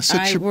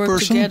such a person? I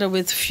work together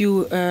with a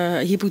few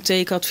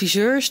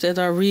hypotheekadviseurs that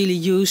are really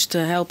used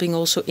to helping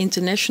also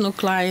international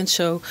clients.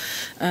 So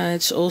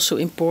it's also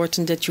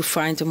important that you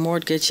find a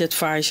mortgage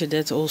advisor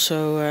that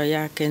also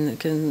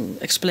can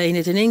explain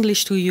it in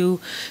English to you,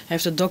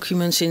 have the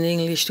documents in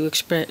English to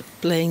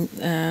explain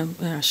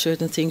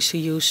certain things to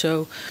you.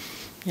 So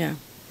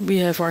we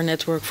have our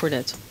network for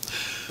that.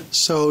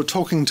 So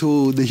talking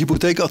to the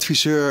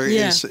hypotheekadviseur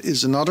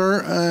is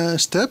another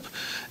step.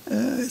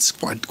 It's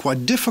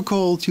quite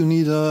difficult. You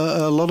need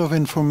a lot of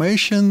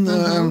information.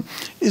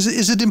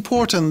 Is it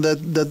important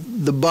that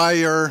the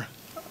buyer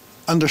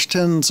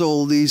understands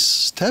all these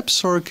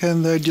steps, or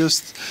can they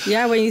just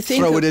when you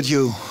think throw it at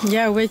you?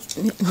 Now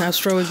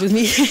throw it with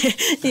me.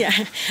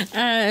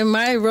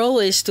 My role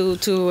is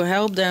to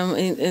help them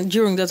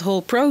during that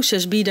whole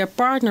process, be their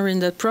partner in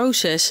that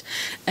process.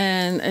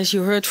 And as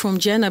you heard from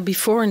Jenna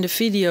before in the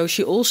video,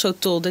 she also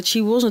told that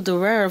she wasn't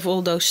aware of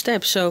all those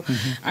steps. So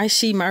I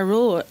see my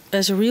role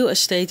as a real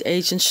estate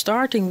agent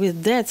starting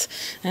with that.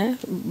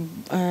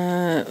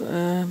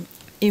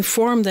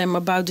 Inform them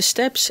about the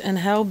steps and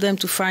help them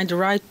to find the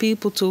right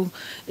people to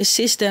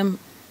assist them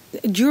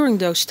during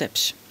those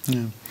steps.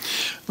 Yeah.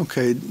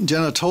 Okay,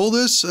 Jenna told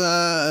us,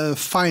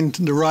 find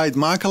the right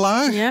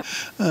makelaar. Yeah.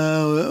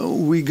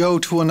 We go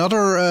to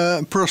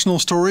another personal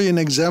story, an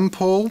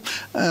example.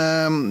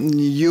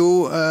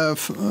 You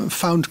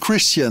found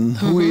Christian.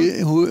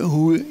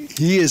 Who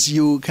he is,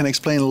 you can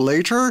explain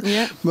later.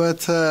 Yeah.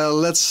 But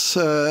let's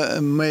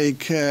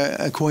make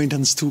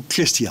acquaintance to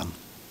Christian.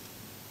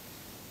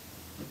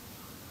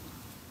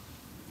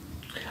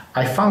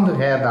 I found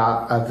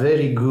her a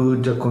very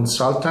good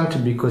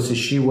consultant because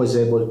she was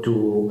able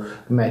to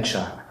match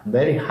a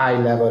very high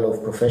level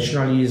of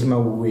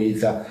professionalism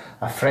with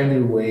a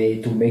friendly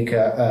way to make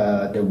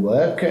the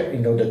work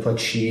in order to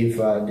achieve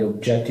the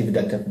objective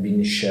that have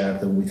been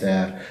shared with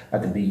her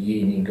at the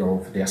beginning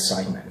of the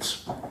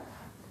assignments.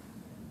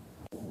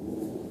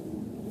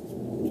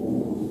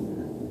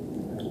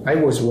 I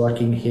was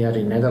working here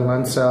in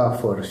Netherlands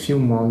for a few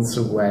months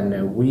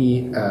when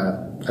we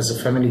as a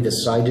family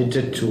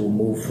decided to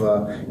move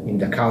in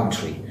the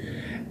country.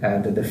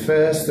 And the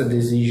first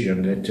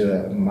decision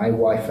that my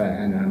wife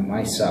and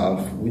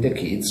myself with the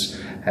kids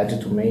had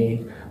to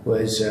make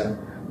was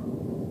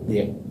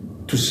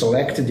to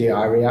select the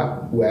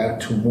area where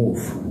to move.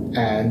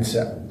 And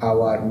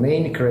our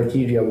main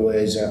criteria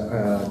was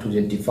to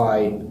identify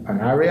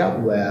an area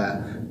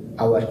where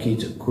our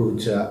kids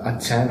could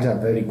attend a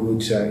very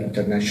good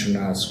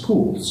international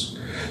schools.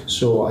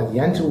 So at the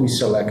end we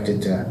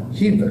selected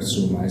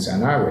Hilversum as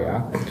an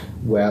area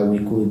where we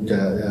could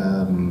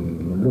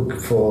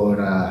look for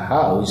a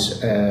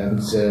house, and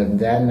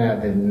then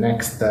the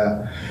next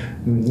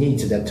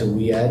need that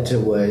we had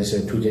was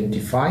to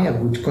identify a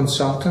good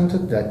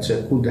consultant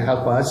that could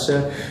help us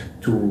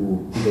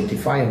to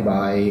identify and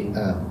buy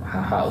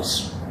a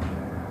house.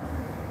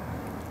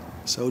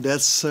 So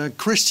that's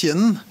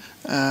Christian,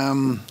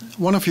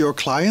 one of your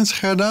clients,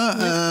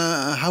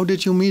 Gerda. How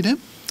did you meet him?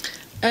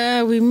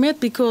 We met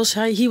because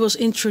he was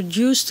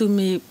introduced to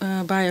me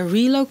by a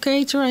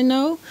relocator I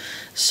know.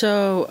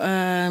 So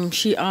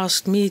she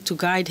asked me to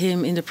guide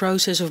him in the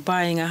process of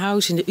buying a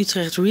house in the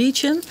Utrecht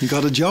region. You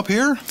got a job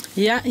here?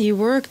 Yeah, he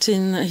works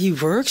in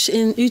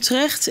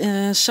Utrecht, in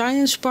a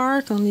science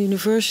park on the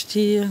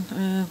university.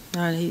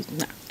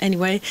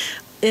 Anyway.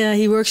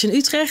 He works in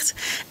Utrecht,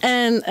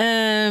 and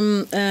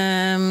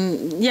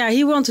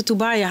he wanted to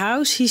buy a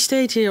house. He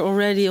stayed here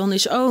already on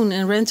his own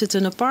and rented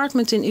an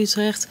apartment in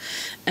Utrecht,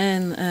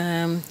 and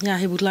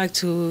he would like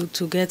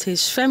to get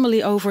his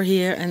family over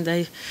here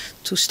and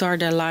to start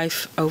their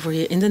life over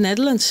here in the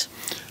Netherlands.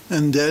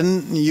 And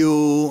then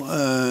you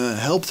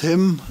helped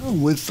him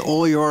with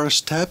all your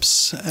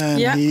steps,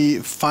 and he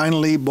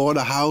finally bought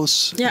a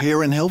house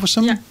here in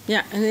Hilversum?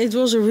 Yeah, and it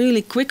was a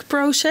really quick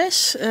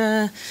process.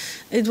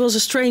 It was a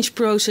strange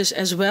process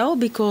as well,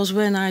 because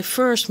when I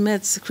first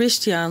met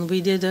Christian,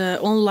 we did an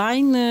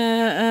online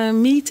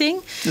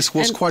meeting. This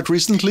was quite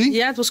recently?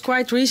 Yeah, it was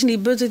quite recently,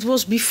 but it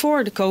was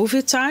before the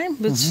COVID time.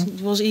 But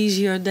it was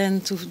easier then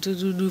to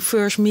do the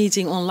first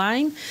meeting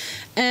online.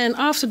 And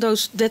after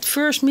that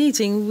first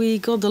meeting, we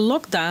got the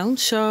lockdown.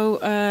 So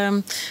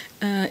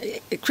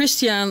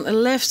Christian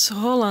left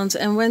Holland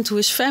and went to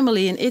his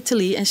family in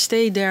Italy and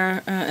stayed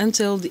there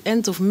until the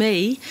end of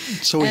May.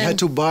 So he had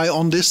to buy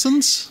on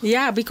distance?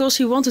 Yeah, because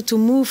he wanted to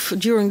move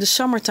during the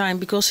summertime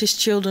because his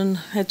children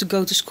had to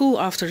go to school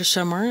after the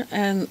summer.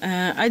 And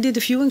I did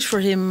the viewings for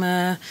him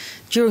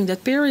during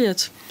that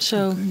period. So,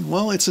 okay.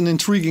 Well, it's an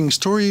intriguing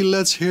story.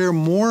 Let's hear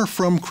more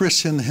from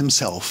Christian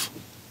himself.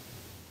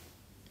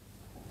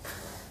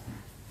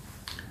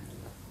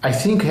 I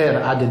think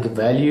her added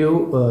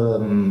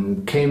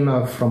value came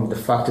from the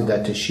fact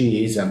that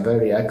she is a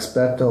very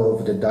expert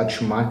of the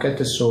Dutch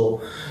market,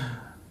 so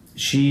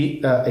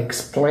she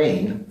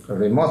explained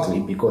remotely,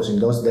 because in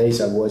those days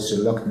I was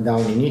locked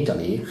down in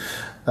Italy,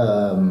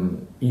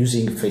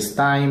 using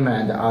FaceTime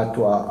and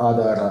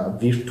other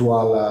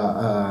virtual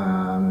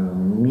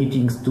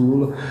meetings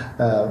tool.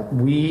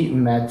 We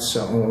met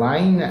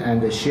online,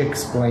 and she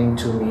explained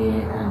to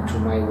me and to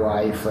my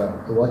wife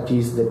what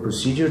is the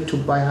procedure to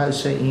buy a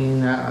house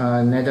in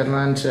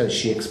Netherlands.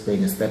 She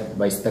explained step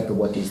by step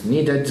what is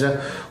needed,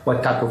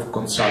 what type of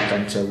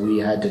consultant we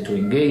had to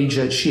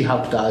engage. She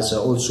helped us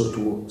also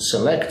to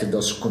select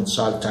those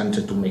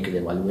consultants to make the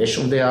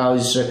evaluation of the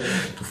house,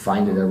 to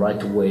find the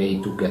right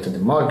way to get the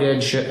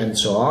mortgage, and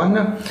so on.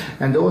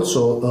 And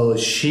also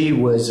she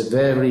was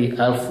very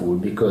helpful,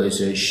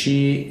 because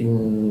she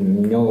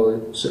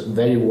knows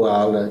very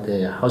well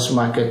the house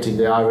market in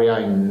the area,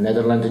 in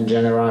Netherlands in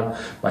general,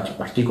 but in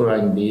particular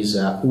in this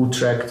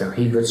Utrecht,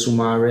 Hilversum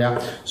area.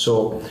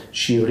 So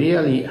she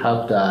really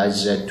helped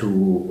us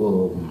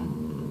to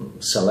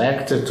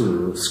select,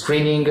 to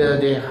screening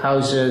the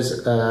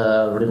houses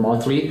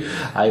remotely.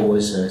 I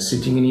was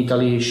sitting in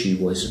Italy, she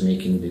was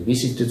making the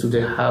visit to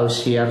the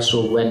house here.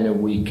 So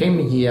when we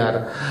came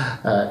here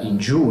in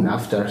June,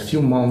 after a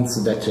few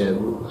months that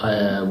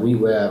we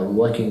were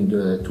working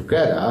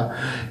together,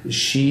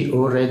 she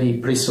already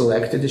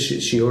pre-selected,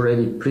 she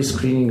already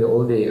pre-screening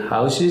all the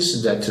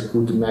houses that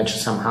could match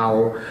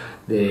somehow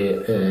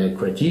the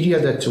criteria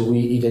that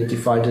we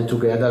identified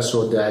together,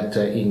 so that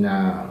in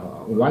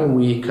 1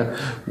 week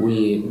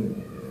we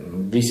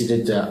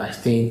visited I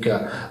think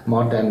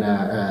more than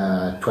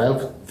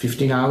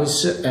 12-15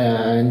 houses,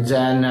 and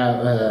then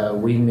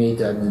we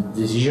made a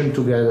decision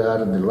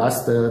together the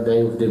last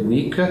day of the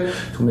week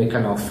to make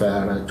an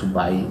offer to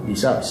buy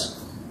this house.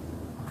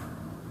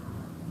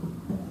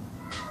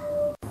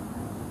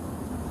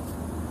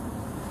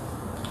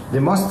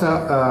 The most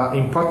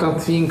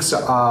important things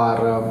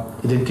are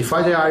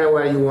identify the area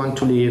where you want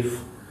to live,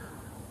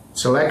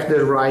 select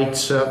the right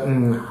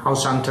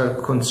house hunter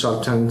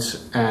consultant,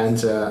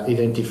 and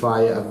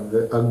identify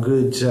a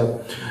good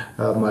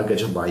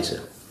mortgage advisor.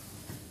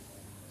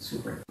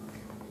 Super.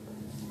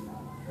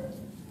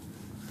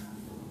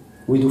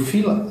 We do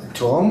feel at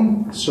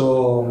home,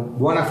 so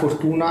buona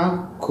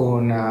fortuna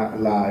con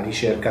la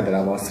ricerca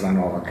della vostra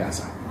nuova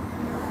casa.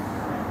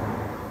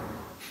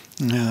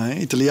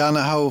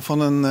 Italianen houden van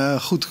een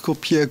goed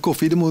kopje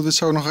koffie. Daar moeten we het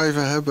zo nog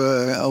even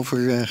hebben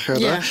over,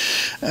 Gerda.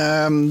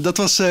 Yeah. Dat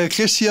was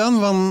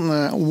Christian,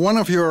 one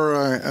of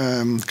your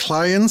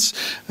clients.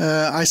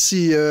 I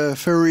see a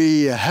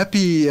very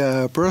happy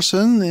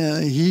person.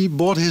 He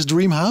bought his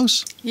dream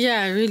house.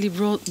 Yeah, I really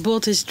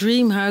bought his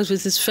dream house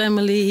with his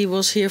family. He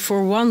was here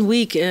for 1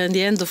 week at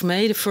the end of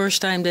May, the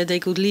first time that they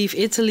could leave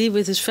Italy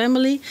with his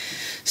family.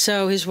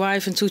 So his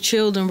wife and 2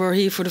 children were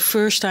here for the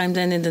first time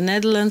then in the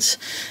Netherlands.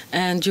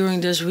 And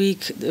during this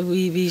week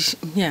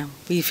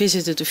we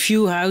visited a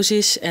few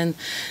houses, and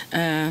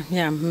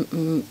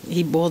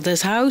he bought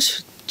that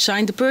house,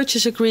 signed the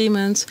purchase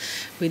agreement.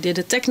 We did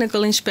a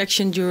technical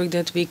inspection during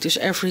that week, so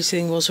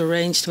everything was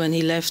arranged when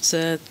he left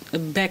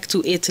back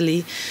to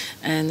Italy,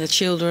 and the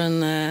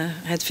children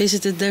had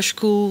visited their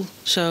school.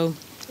 So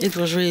It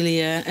was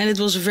really, and it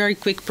was a very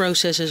quick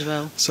process as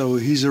well. So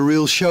he's a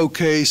real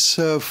showcase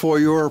for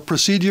your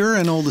procedure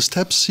and all the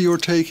steps you're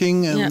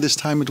taking, and this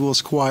time it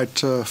was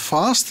quite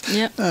fast.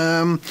 Yeah.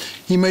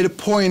 He made a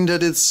point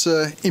that it's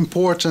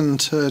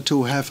important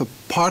to have a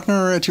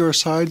partner at your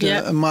side,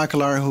 a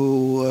makelaar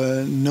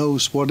who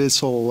knows what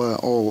it's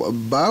all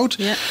about.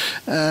 Yeah.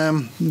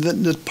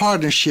 That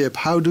partnership,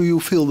 how do you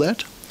feel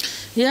that?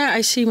 Yeah,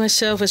 I see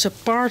myself as a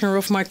partner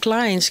of my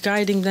clients,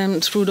 guiding them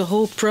through the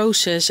whole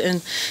process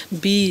and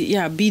be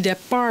their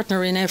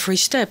partner in every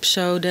step,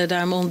 so that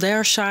I'm on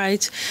their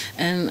side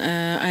and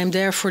I'm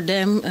there for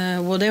them,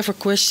 whatever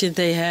question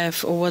they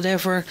have or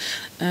whatever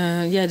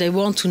they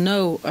want to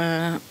know.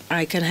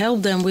 I can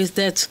help them with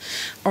that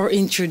or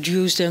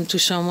introduce them to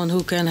someone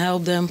who can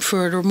help them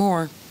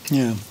furthermore.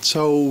 Yeah,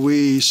 so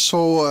we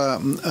saw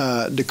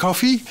the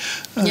coffee.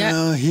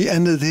 He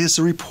ended his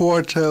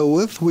report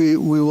with. We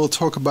will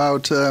talk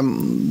about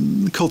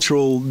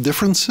cultural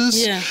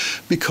differences,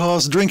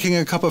 because drinking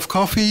a cup of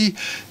coffee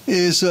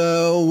is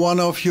one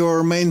of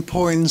your main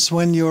points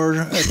when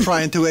you're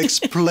trying to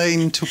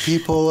explain to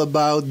people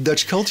about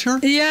Dutch culture.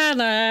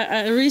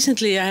 Yeah,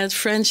 recently I had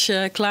French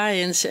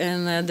clients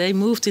and they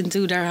moved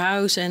into their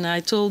house, and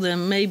I told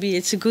them maybe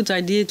it's a good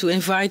idea to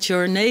invite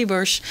your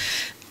neighbors,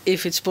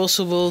 if it's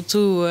possible,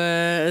 to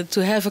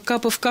have a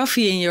cup of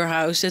coffee in your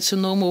house. That's a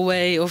normal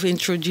way of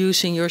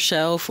introducing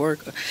yourself or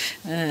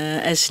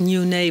as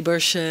new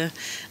neighbors.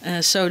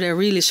 So they're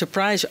really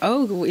surprised.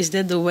 Oh, is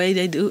that the way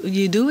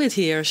you do it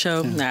here?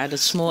 So that's a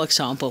small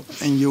example.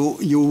 And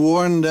you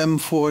warn them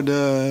for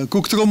the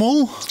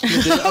koektrommel.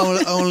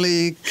 They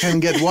only can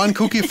get one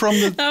cookie from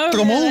the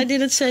trommel. I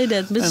didn't say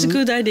that, but it's a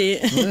good idea.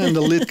 And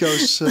the lid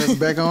goes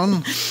back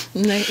on.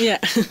 Yeah.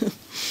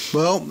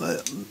 Well,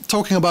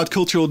 talking about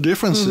cultural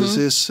differences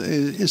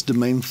is the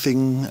main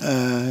thing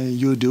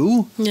you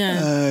do.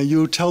 Yeah.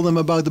 You tell them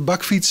about the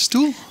bakfiets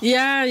too?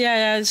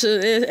 Yeah. It's,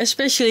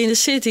 especially in the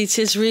cities,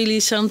 it's really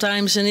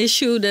sometimes an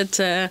issue that,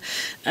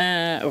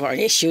 or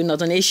issue,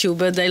 not an issue,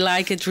 but they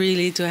like it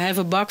really to have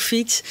a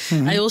bakfiets.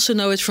 I also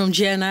know it from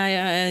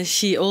Jenna.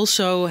 She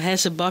also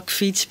has a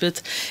bakfiets,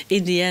 but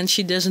in the end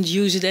she doesn't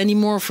use it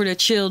anymore for the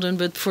children,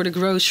 but for the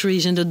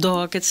groceries and the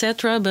dog,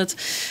 etc. But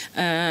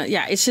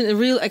it's a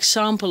real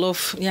example of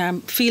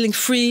feeling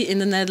free in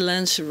the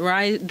Netherlands,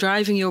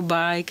 driving your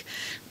bike,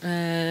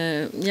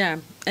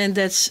 and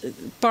that's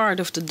part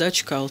of the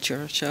Dutch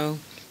culture. So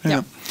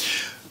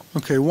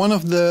Okay, one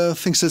of the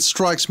things that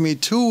strikes me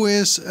too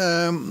is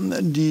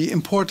the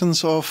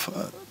importance of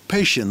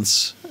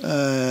patience.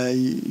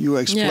 You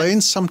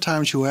explained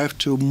sometimes you have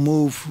to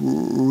move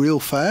real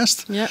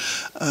fast,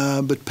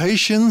 but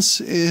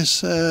patience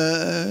is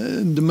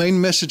the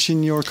main message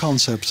in your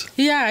concept.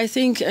 Yeah, I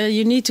think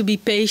you need to be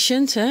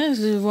patient.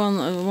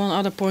 One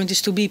other point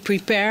is to be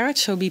prepared.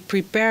 So be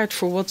prepared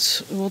for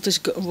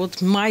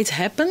what might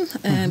happen,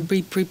 and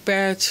be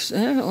prepared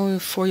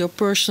for your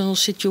personal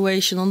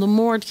situation on the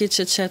mortgage,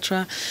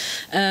 etc.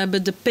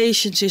 But the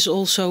patience is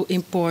also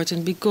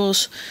important,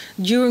 because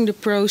during the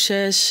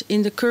process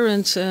in the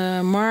current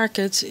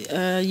market,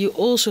 you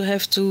also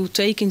have to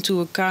take into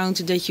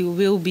account that you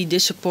will be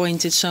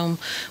disappointed some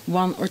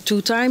 1 or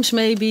 2 times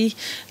maybe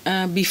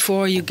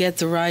before you get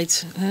the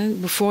right,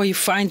 before you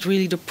find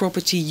really the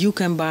property you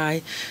can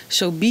buy.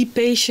 So be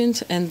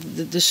patient and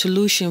the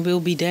solution will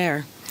be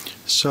there.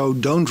 So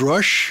don't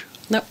rush.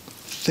 No.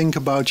 Think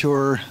about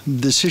your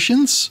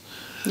decisions.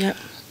 Yeah.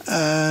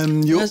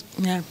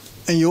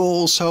 And you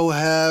also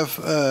have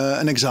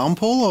an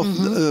example of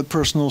a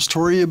personal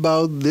story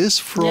about this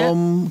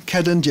from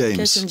Cat and James.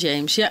 Cat and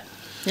James, yeah.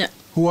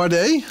 Who are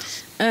they?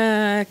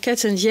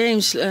 Cat and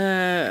James,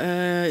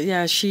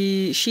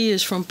 she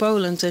is from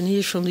Poland and he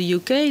is from the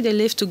UK. They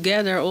live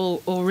together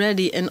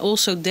already, and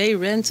also they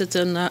rented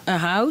a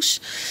house,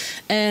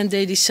 and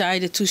they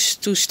decided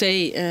to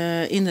stay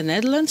in the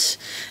Netherlands.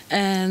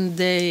 And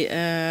they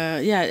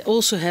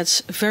also had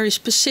very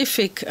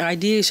specific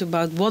ideas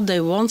about what they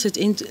wanted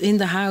in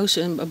the house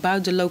and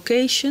about the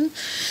location.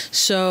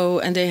 So,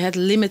 and they had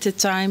limited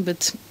time,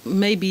 but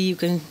maybe you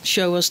can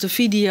show us the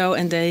video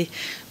and they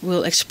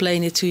will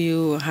explain it to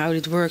you how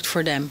it worked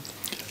for them.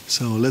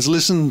 So let's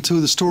listen to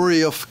the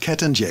story of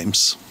Cat and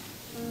James.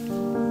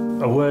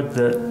 A word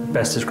that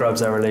best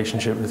describes our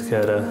relationship with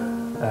Gerda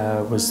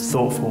was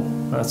thoughtful.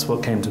 That's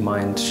what came to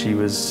mind. She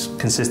was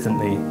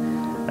consistently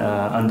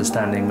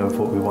understanding of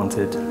what we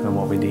wanted and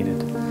what we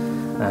needed.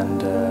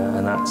 And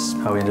that's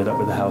how we ended up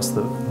with a house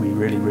that we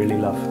really, really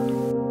love.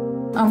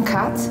 I'm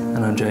Kat.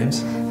 And I'm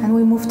James. And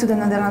we moved to the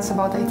Netherlands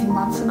about 18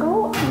 months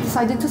ago and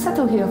decided to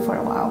settle here for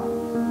a while.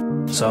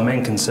 So our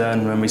main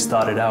concern when we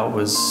started out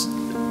was,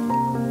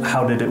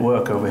 how did it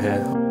work over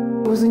here?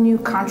 It was a new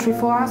country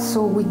for us,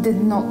 so we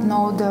did not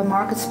know the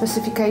market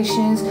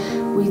specifications.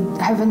 We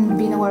haven't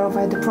been aware of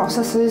the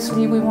processes.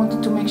 We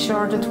wanted to make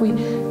sure that we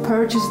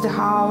purchased the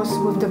house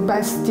with the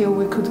best deal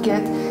we could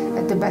get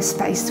at the best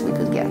space we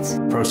could get.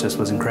 The process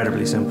was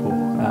incredibly simple,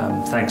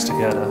 thanks to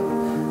Gerda.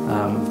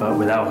 But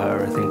without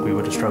her, I think we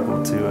would have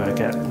struggled to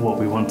get what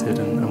we wanted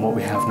and what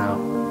we have now.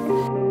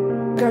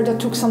 Gerda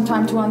took some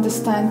time to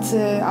understand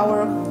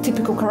our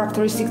typical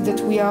characteristics, that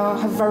we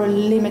have very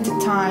limited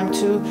time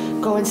to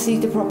go and see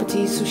the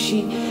property. So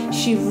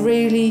she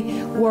really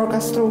worked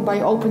us through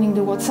by opening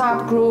the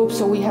WhatsApp group,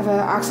 so we have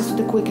access to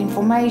the quick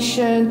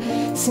information,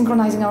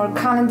 synchronizing our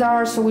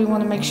calendar, so we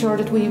want to make sure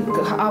that we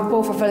are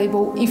both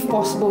available, if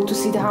possible, to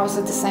see the house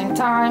at the same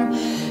time.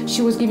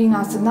 She was giving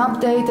us an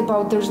update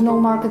about there's no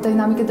market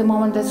dynamic at the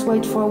moment, let's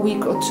wait for a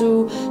week or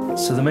two.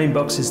 So the main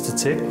boxes to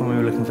tick when we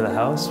were looking for the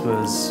house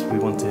was we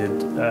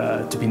wanted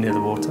to be near the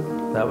water.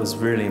 That was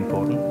really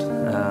important,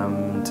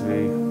 to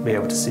be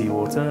able to see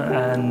water.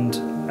 And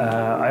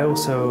I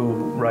also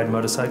ride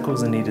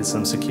motorcycles and needed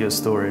some secure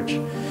storage.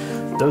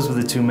 Those were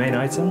the two main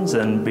items,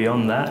 and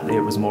beyond that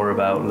it was more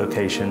about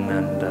location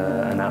and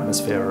an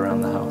atmosphere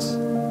around the house.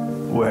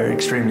 We're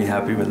extremely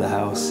happy with the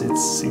house.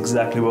 It's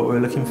exactly what we're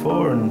looking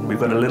for, and we've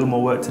got a little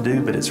more work to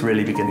do, but it's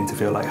really beginning to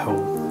feel like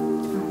home.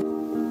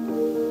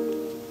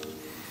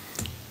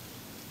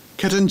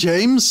 Kat and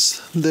James,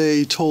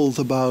 they told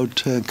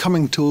about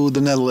coming to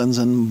the Netherlands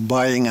and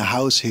buying a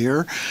house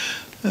here.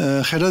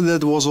 Gerda,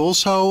 that was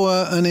also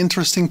an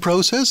interesting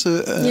process,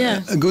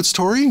 a good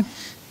story.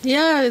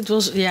 Yeah, it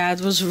was. Yeah,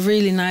 it was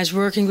really nice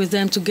working with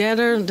them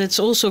together. That's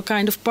also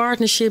kind of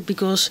partnership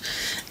because,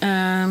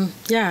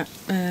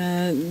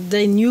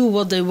 they knew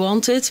what they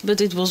wanted, but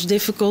it was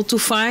difficult to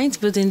find.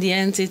 But in the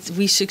end,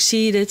 we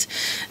succeeded,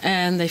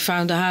 and they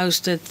found a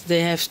house that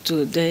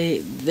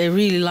they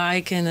really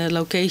like, and the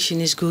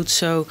location is good.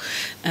 So,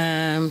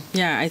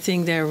 I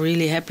think they're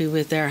really happy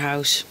with their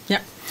house.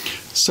 Yeah.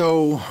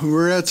 So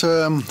we're at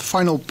the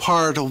final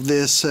part of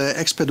this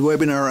expat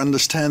webinar,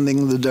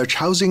 Understanding the Dutch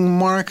Housing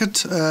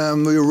Market.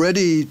 We're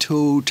ready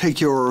to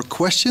take your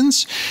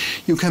questions.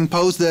 You can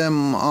post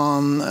them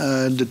on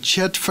the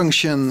chat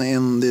function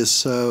in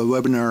this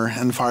webinar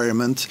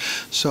environment.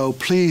 So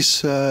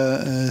please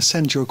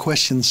send your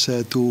questions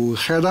to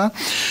Gerda.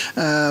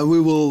 We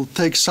will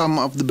take some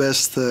of the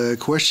best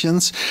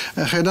questions.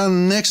 Gerda,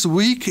 next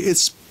week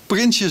it's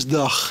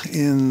Prinsjesdag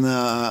in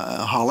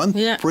Holland,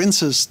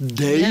 Princess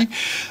Day.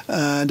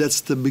 Yeah.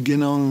 That's the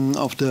beginning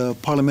of the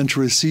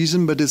parliamentary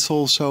season, but it's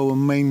also a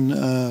main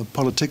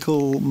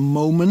political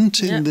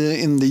moment in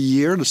the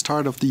year, the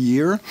start of the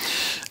year.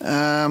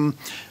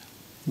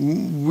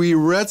 We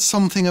read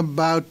something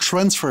about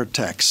transfer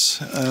tax.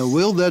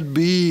 Will that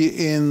be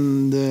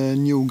in the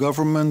new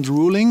government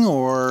ruling,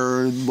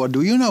 or what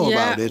do you know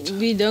about it?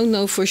 We don't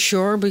know for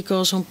sure,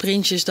 because on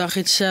Prinsjesdag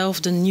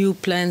itself the new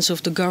plans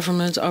of the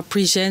government are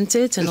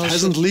presented. And it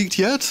hasn't leaked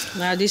yet?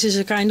 Now, this is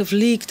a kind of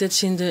leak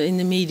that's in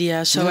the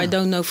media, so I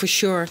don't know for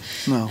sure.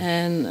 No.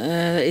 And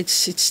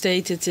it's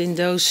stated in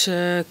those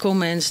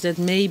comments that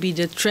maybe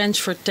the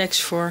transfer tax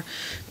for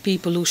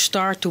people who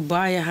start to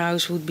buy a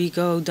house would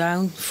go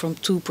down from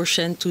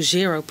 2% to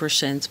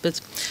 0%.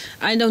 But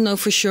I don't know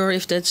for sure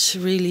if that's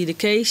really the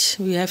case.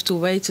 We have to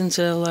wait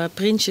until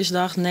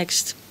Prinsjesdag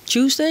next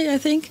Tuesday, I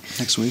think.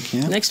 Next week,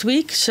 yeah. Next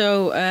week.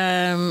 So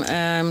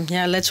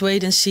let's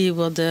wait and see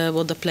what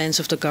the plans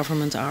of the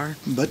government are.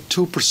 But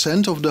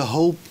 2% of the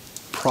whole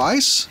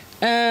price?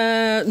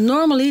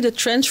 Normally, the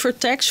transfer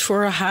tax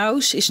for a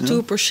house is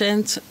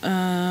 2%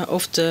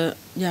 of the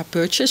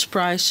purchase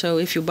price. So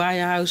if you buy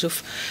a house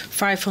of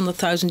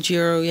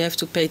 €500,000, you have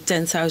to pay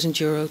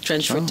 €10,000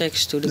 transfer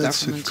tax to the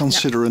government. That's a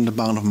considerable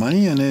amount of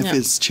money, and if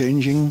it's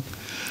changing,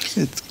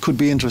 it could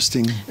be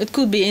interesting. It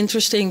could be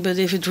interesting, but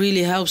if it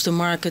really helps the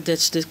market,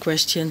 that's the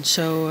question.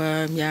 So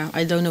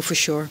I don't know for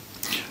sure.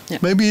 Yeah.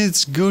 Maybe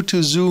it's good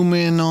to zoom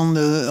in on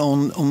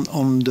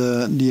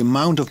the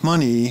amount of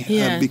money,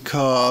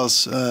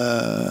 because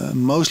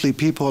mostly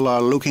people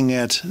are looking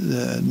at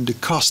the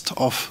cost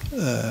of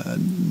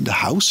the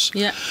house.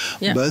 Yeah.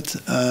 Yeah. But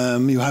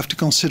you have to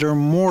consider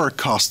more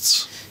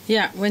costs.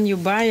 Yeah, when you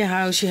buy a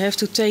house, you have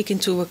to take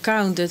into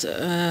account that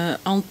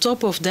on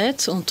top of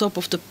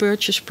the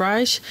purchase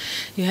price,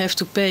 you have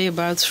to pay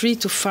about 3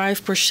 to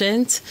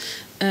 5%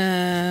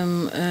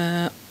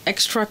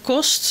 extra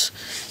costs,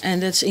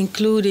 and that's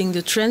including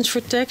the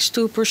transfer tax,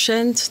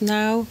 2%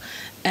 now.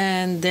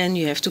 And then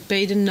you have to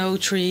pay the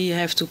notary, you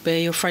have to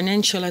pay your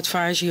financial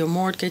advisor, your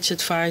mortgage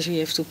advisor, you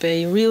have to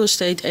pay your real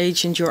estate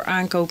agent, your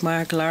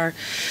aankoopmakelaar,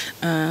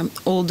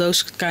 all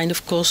those kind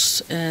of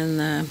costs.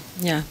 And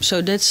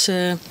so that's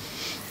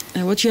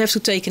what you have to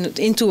take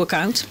into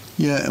account.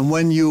 Yeah, and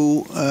when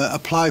you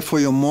apply for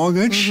your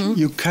mortgage,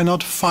 you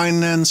cannot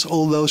finance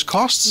all those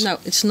costs? No,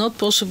 it's not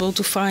possible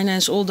to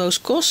finance all those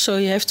costs, so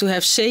you have to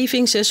have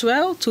savings as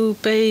well to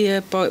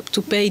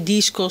pay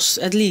these costs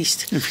at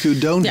least. If you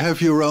don't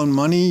have your own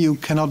money, you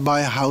cannot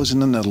buy a house in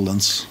the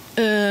Netherlands?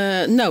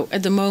 No,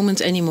 at the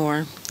moment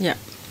anymore, yeah.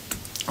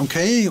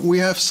 Okay, we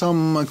have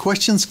some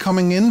questions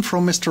coming in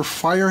from Mr.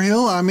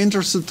 Firehill. I'm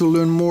interested to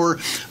learn more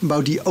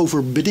about the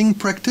overbidding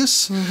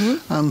practice.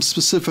 I'm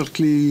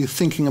specifically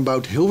thinking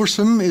about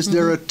Hilversum. Is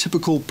there a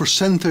typical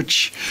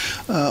percentage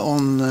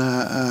on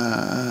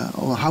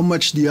how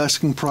much the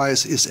asking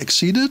price is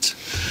exceeded?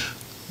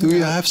 Do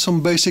you have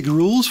some basic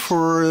rules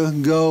for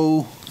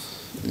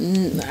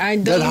I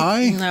don't, that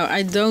high? No,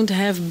 I don't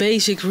have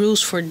basic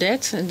rules for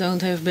that. I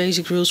don't have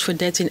basic rules for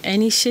that in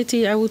any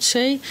city, I would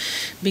say,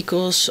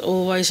 because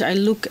always I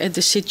look at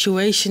the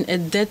situation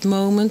at that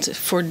moment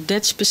for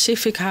that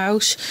specific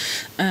house.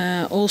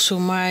 Also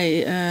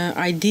my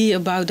idea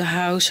about the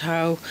house,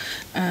 how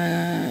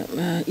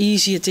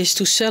easy it is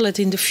to sell it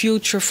in the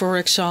future, for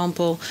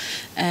example,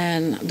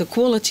 and the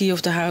quality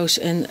of the house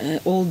and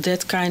all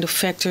that kind of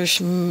factors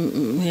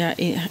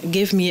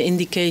give me an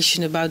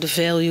indication about the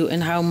value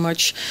and how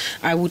much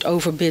I would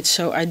overbid.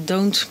 So I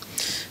don't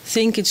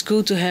think it's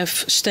good to have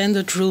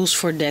standard rules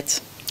for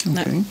that.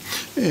 Okay. No.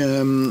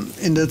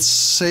 In that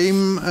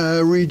same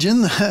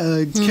region,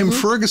 Kim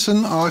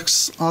Ferguson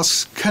asks,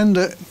 can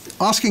the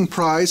asking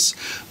price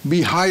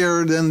be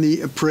higher than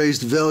the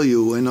appraised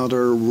value? In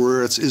other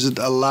words, is it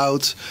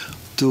allowed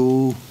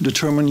to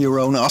determine your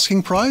own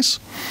asking price?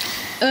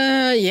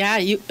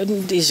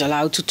 It is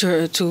allowed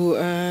to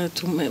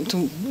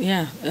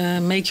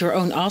make your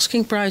own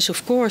asking price,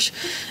 of course,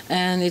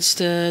 and it's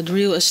the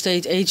real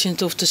estate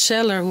agent of the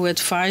seller who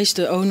advises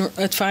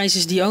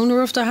the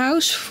owner of the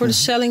house for the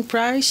selling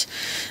price,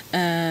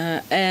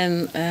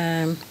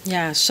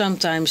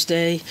 sometimes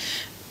they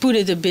put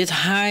it a bit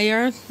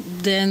higher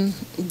than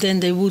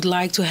they would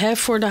like to have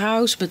for the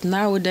house. But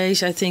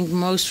nowadays, I think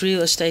most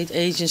real estate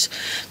agents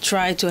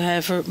try to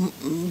have a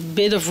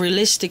bit of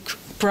realistic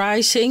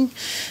pricing,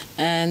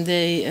 and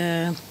they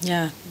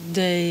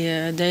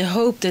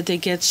hope that they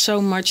get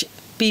so much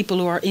people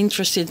who are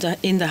interested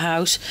in the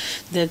house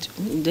that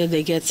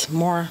they get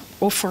more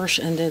offers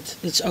and that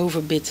it's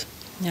overbidden.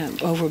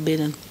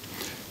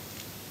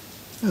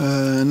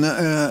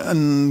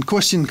 A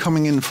question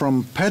coming in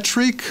from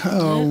Patrick.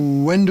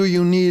 When do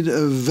you need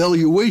a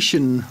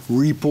valuation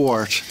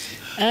report?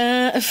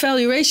 A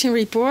valuation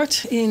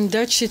report, in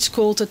Dutch it's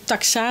called a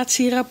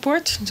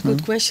taxatierapport, it's a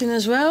good question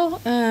as well,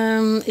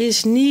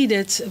 is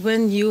needed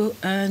when you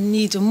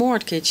need a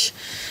mortgage.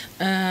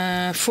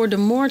 For the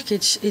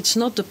mortgage, it's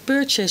not the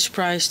purchase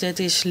price that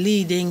is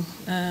leading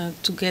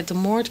to get the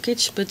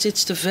mortgage, but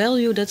it's the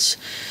value that's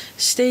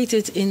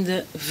stated in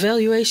the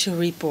valuation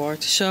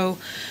report. So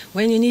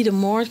when you need a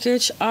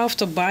mortgage,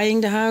 after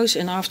buying the house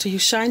and after you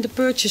sign the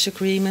purchase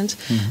agreement,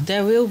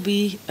 there will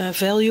be a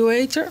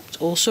valuator,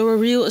 also a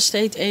real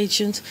estate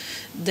agent,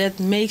 that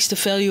makes the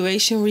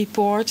valuation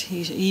report.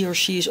 He or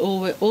she is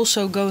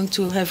also going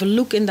to have a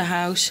look in the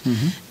house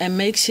and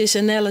makes his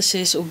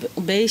analysis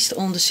based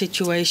on the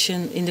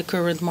situation in the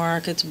current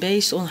market,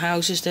 based on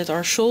houses that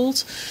are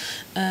sold,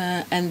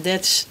 and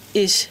that's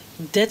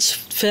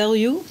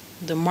value,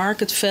 the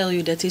market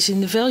value that is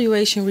in the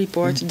valuation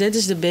report. That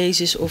is the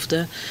basis of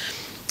the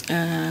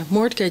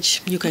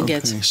mortgage you can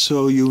get.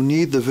 So you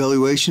need the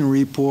valuation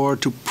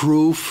report to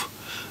prove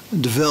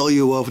the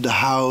value of the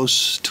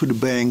house to the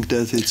bank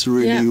that it's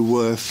really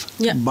worth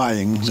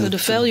buying. So the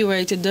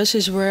valuator does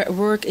his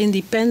work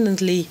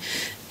independently.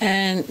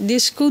 And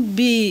this could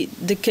be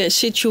the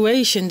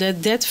situation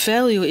that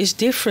value is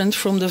different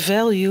from the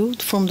value,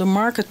 from the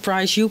market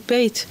price you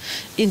paid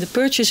in the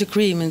purchase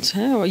agreement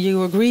or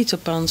you agreed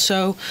upon.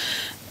 So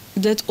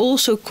that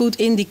also could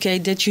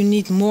indicate that you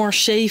need more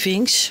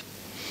savings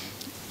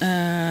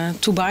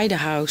to buy the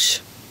house.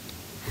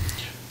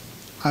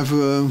 I have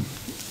a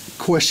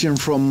question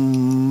from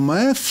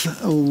Math.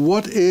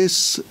 What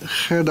is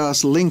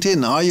Gerda's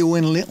LinkedIn? Are you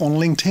on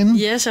LinkedIn?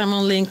 Yes, I'm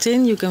on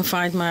LinkedIn. You can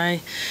find my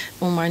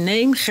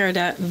name,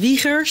 Gerda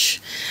Wiegers.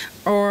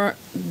 Or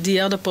the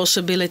other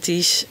possibility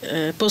is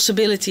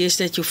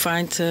that you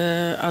find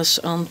us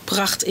on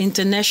Pracht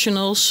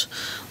Internationals.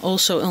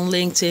 Also on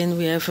LinkedIn,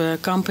 we have a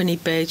company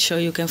page, so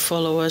you can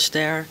follow us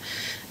there.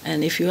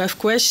 And if you have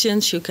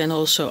questions, you can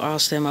also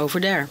ask them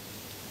over there.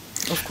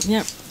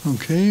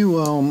 Okay,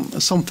 well,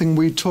 something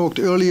we talked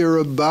earlier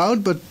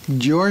about, but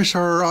Joyce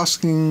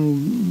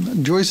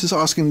is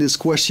asking this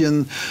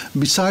question.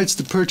 Besides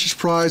the purchase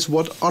price,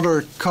 what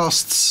other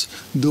costs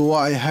do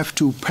I have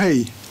to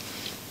pay?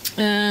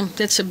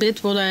 That's a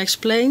bit what I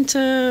explained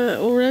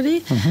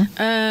already.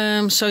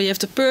 So you have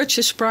the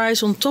purchase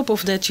price. On top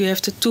of that, you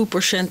have the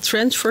 2%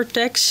 transfer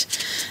tax,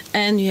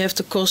 and you have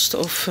the cost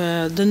of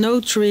the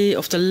notary,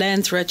 of the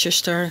land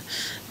register,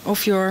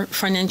 of your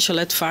financial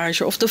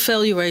advisor, of the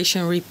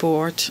valuation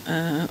report,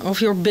 of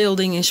your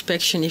building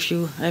inspection if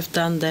you have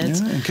done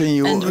that. And can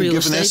you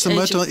give an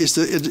estimate?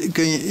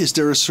 Is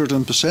there a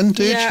certain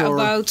percentage? Yeah,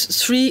 about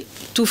 3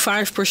 to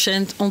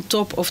 5% on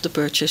top of the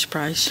purchase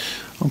price.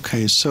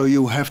 Okay, so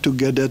you have to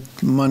get that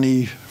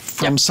money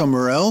from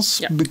somewhere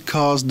else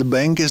because the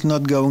bank is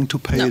not going to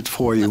pay it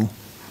for you.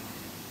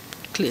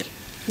 Clear.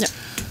 Yeah.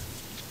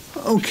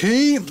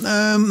 Okay,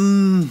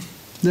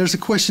 there's a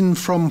question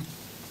from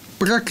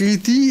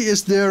Prakriti.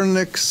 Is there an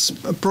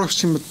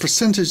approximate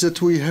percentage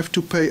that we have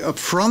to pay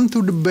upfront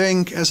to the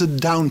bank as a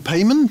down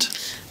payment?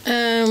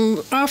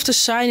 After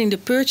signing the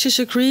purchase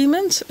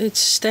agreement, it's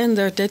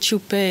standard that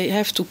you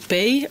have to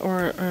pay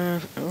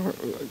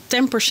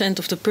 10%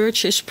 of the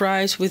purchase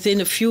price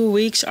within a few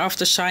weeks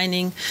after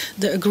signing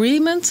the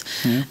agreement.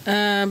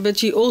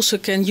 But you also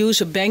can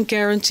use a bank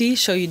guarantee,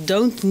 so you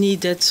don't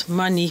need that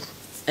money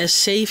as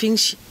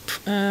savings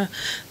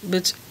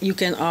but you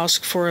can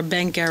ask for a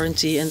bank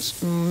guarantee, and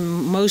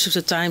most of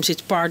the times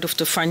it's part of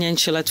the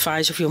financial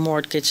advice of your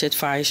mortgage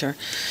advisor.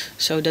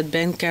 So that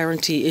bank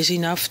guarantee is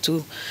enough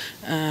to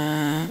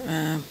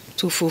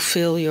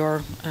fulfill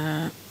your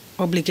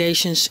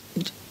obligations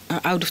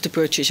out of the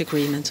purchase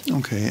agreement.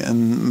 Okay,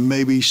 and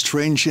maybe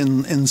strange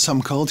in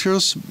some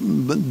cultures,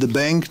 but the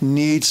bank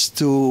needs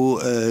to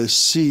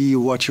see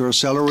what your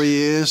salary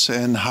is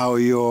and how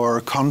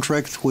your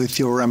contract with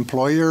your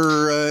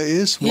employer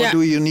is. What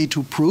do you need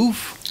to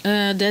prove?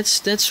 That's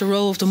the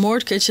role of the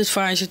mortgage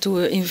advisor to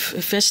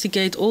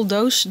investigate all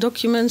those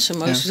documents. And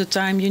most of the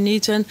time you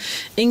need an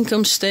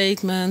income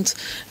statement.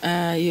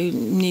 You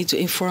need to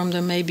inform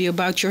them maybe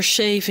about your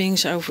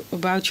savings,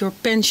 about your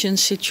pension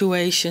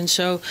situation.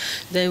 So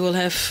they will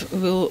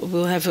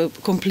have a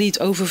complete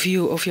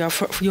overview of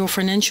your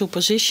financial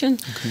position,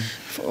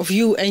 of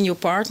you and your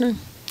partner.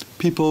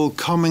 People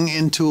coming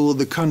into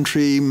the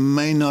country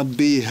may not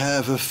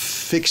have a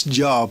fixed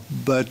job,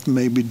 but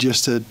maybe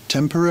just a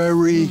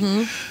temporary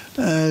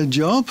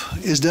job.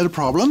 Is that a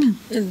problem?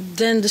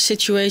 Then the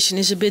situation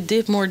is a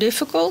bit more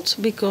difficult,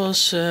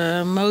 because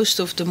most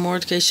of the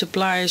mortgage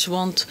suppliers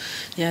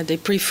they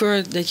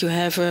prefer that you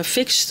have a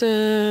fixed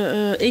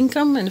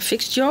income and a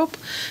fixed job,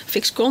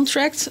 fixed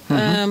contract.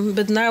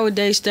 But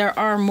nowadays there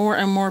are more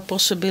and more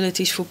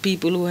possibilities for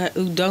people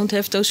who don't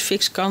have those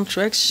fixed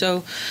contracts.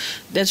 So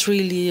that's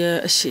really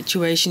a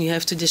situation you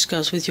have to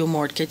discuss with your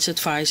mortgage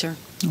advisor.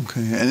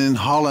 Okay, and in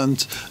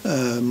Holland,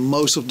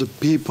 most of the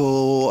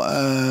people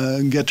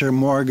get their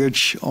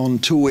mortgage on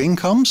 2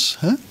 incomes,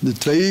 huh? The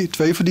twee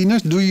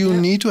verdieners. Do you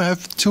need to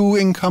have 2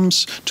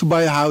 incomes to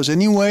buy a house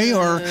anyway,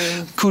 or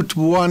could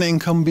 1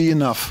 income be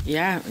enough?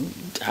 Yeah,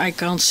 I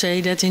can't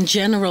say that in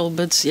general,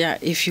 but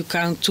if you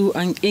count 2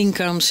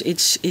 incomes,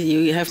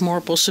 you have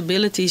more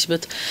possibilities.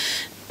 But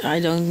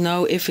I don't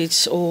know if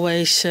it's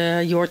always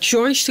your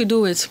choice to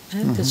do it.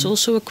 That's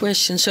also a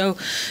question. So.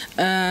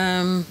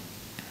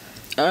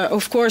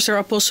 Of course, there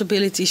are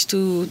possibilities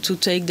to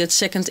take that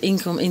second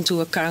income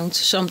into account,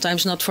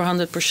 sometimes not for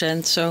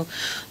 100%. So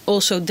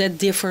also that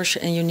differs,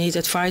 and you need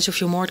advice of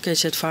your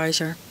mortgage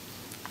advisor.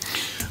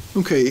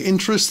 Okay,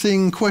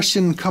 interesting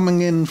question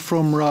coming in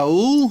from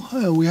Raoul.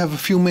 We have a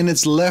few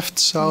minutes left,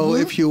 so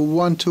if you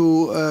want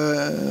to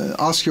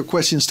ask your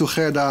questions to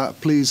Gerda,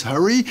 please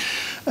hurry.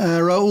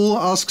 Raoul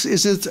asks,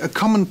 is it a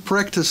common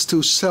practice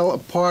to sell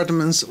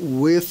apartments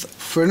with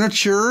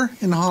furniture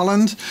in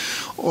Holland,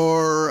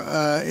 or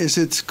is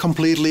it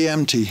completely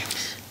empty?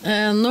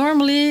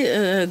 Normally,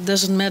 it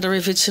doesn't matter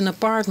if it's an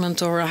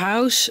apartment or a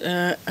house.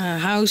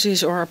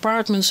 Houses or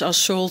apartments are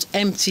sold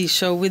empty,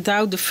 so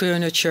without the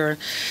furniture.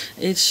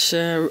 It's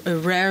a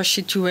rare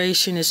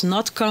situation. It's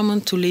not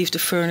common to leave the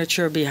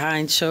furniture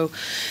behind. So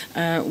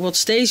what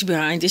stays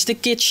behind is the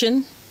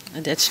kitchen.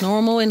 That's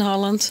normal in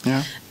Holland.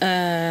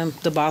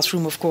 The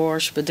bathroom, of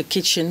course, but the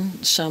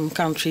kitchen, some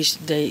countries,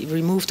 they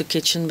remove the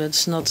kitchen, but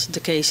it's not the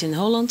case in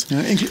Holland.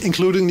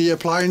 Including the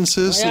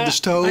appliances, the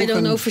stove? I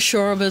don't know for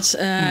sure, but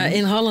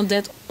in Holland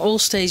that all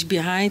stays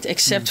behind,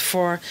 except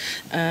for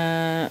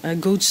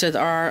goods that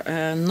are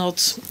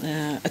not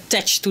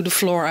attached to the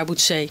floor, I would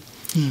say.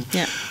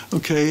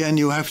 Okay, and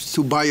you have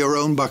to buy your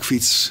own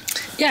bakfiets.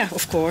 Yeah,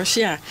 of course,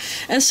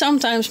 And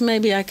sometimes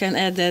maybe I can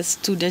add that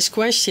to this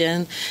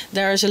question.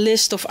 There is a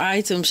list of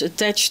items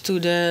attached to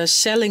the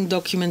selling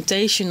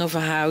documentation of a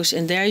house,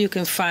 and there you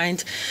can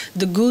find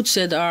the goods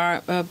that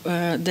are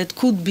that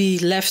could be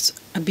left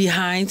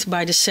behind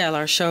by the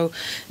seller. So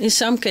in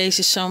some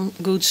cases, some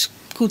goods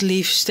could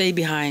stay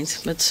behind,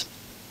 but.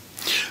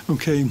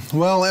 Okay,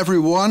 well,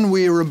 everyone,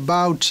 we are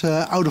about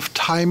out of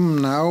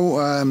time now.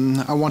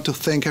 I want to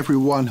thank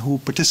everyone who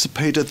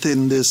participated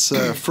in this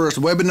first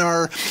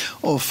webinar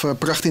of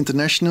Pracht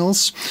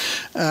Internationals.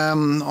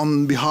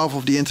 On behalf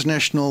of the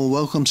International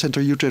Welcome Center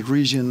Utrecht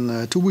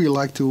region, too, we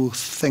like to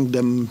thank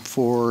them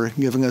for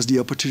giving us the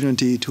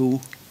opportunity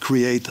to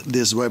create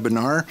this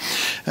webinar.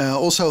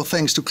 Also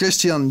thanks to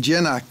Christian,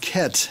 Jenna,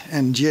 Kat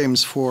and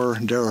James for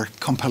their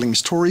compelling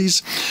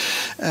stories.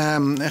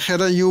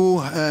 Gerda,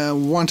 you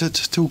wanted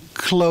to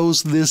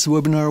close this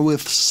webinar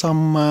with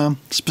some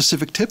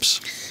specific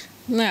tips?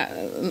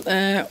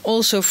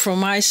 Also from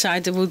my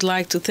side, I would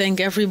like to thank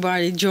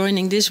everybody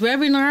joining this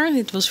webinar.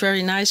 It was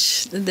very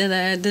nice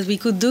that we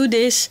could do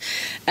this,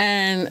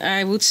 and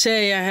I would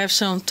say I have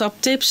some top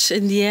tips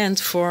in the end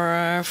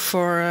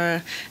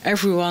for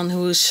everyone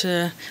who's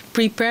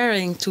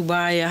preparing to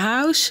buy a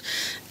house.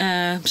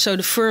 So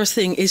the first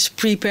thing is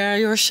prepare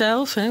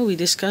yourself. We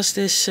discussed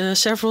this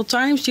several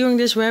times during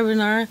this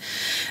webinar.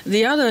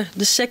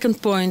 The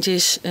second point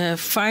is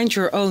find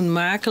your own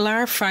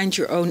makelaar, find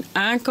your own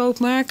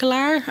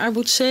aankoopmakelaar, I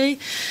would say.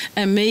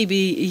 And maybe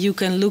you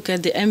can look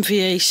at the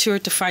MVA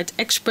certified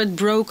expat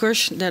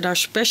brokers that are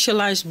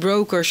specialized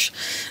brokers,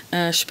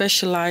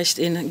 specialized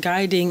in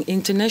guiding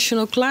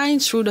international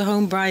clients through the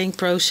home buying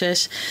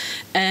process.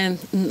 And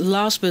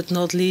last but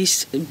not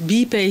least,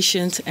 be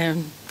patient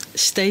and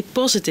stay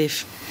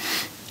positive.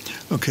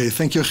 Okay,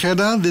 thank you,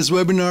 Gerda. This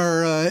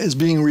webinar is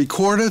being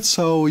recorded,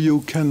 so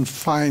you can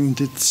find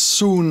it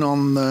soon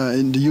on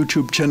in the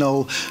YouTube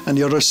channel and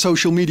the other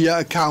social media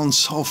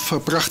accounts of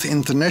Pracht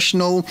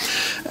International.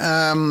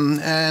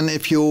 And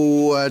if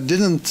you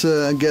didn't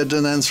get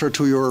an answer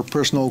to your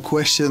personal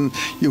question,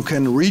 you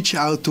can reach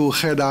out to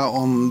Gerda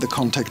on the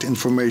contact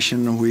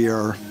information we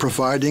are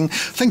providing.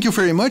 Thank you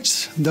very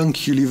much. Dank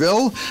jullie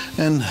wel,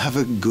 and have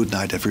a good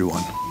night,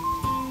 everyone.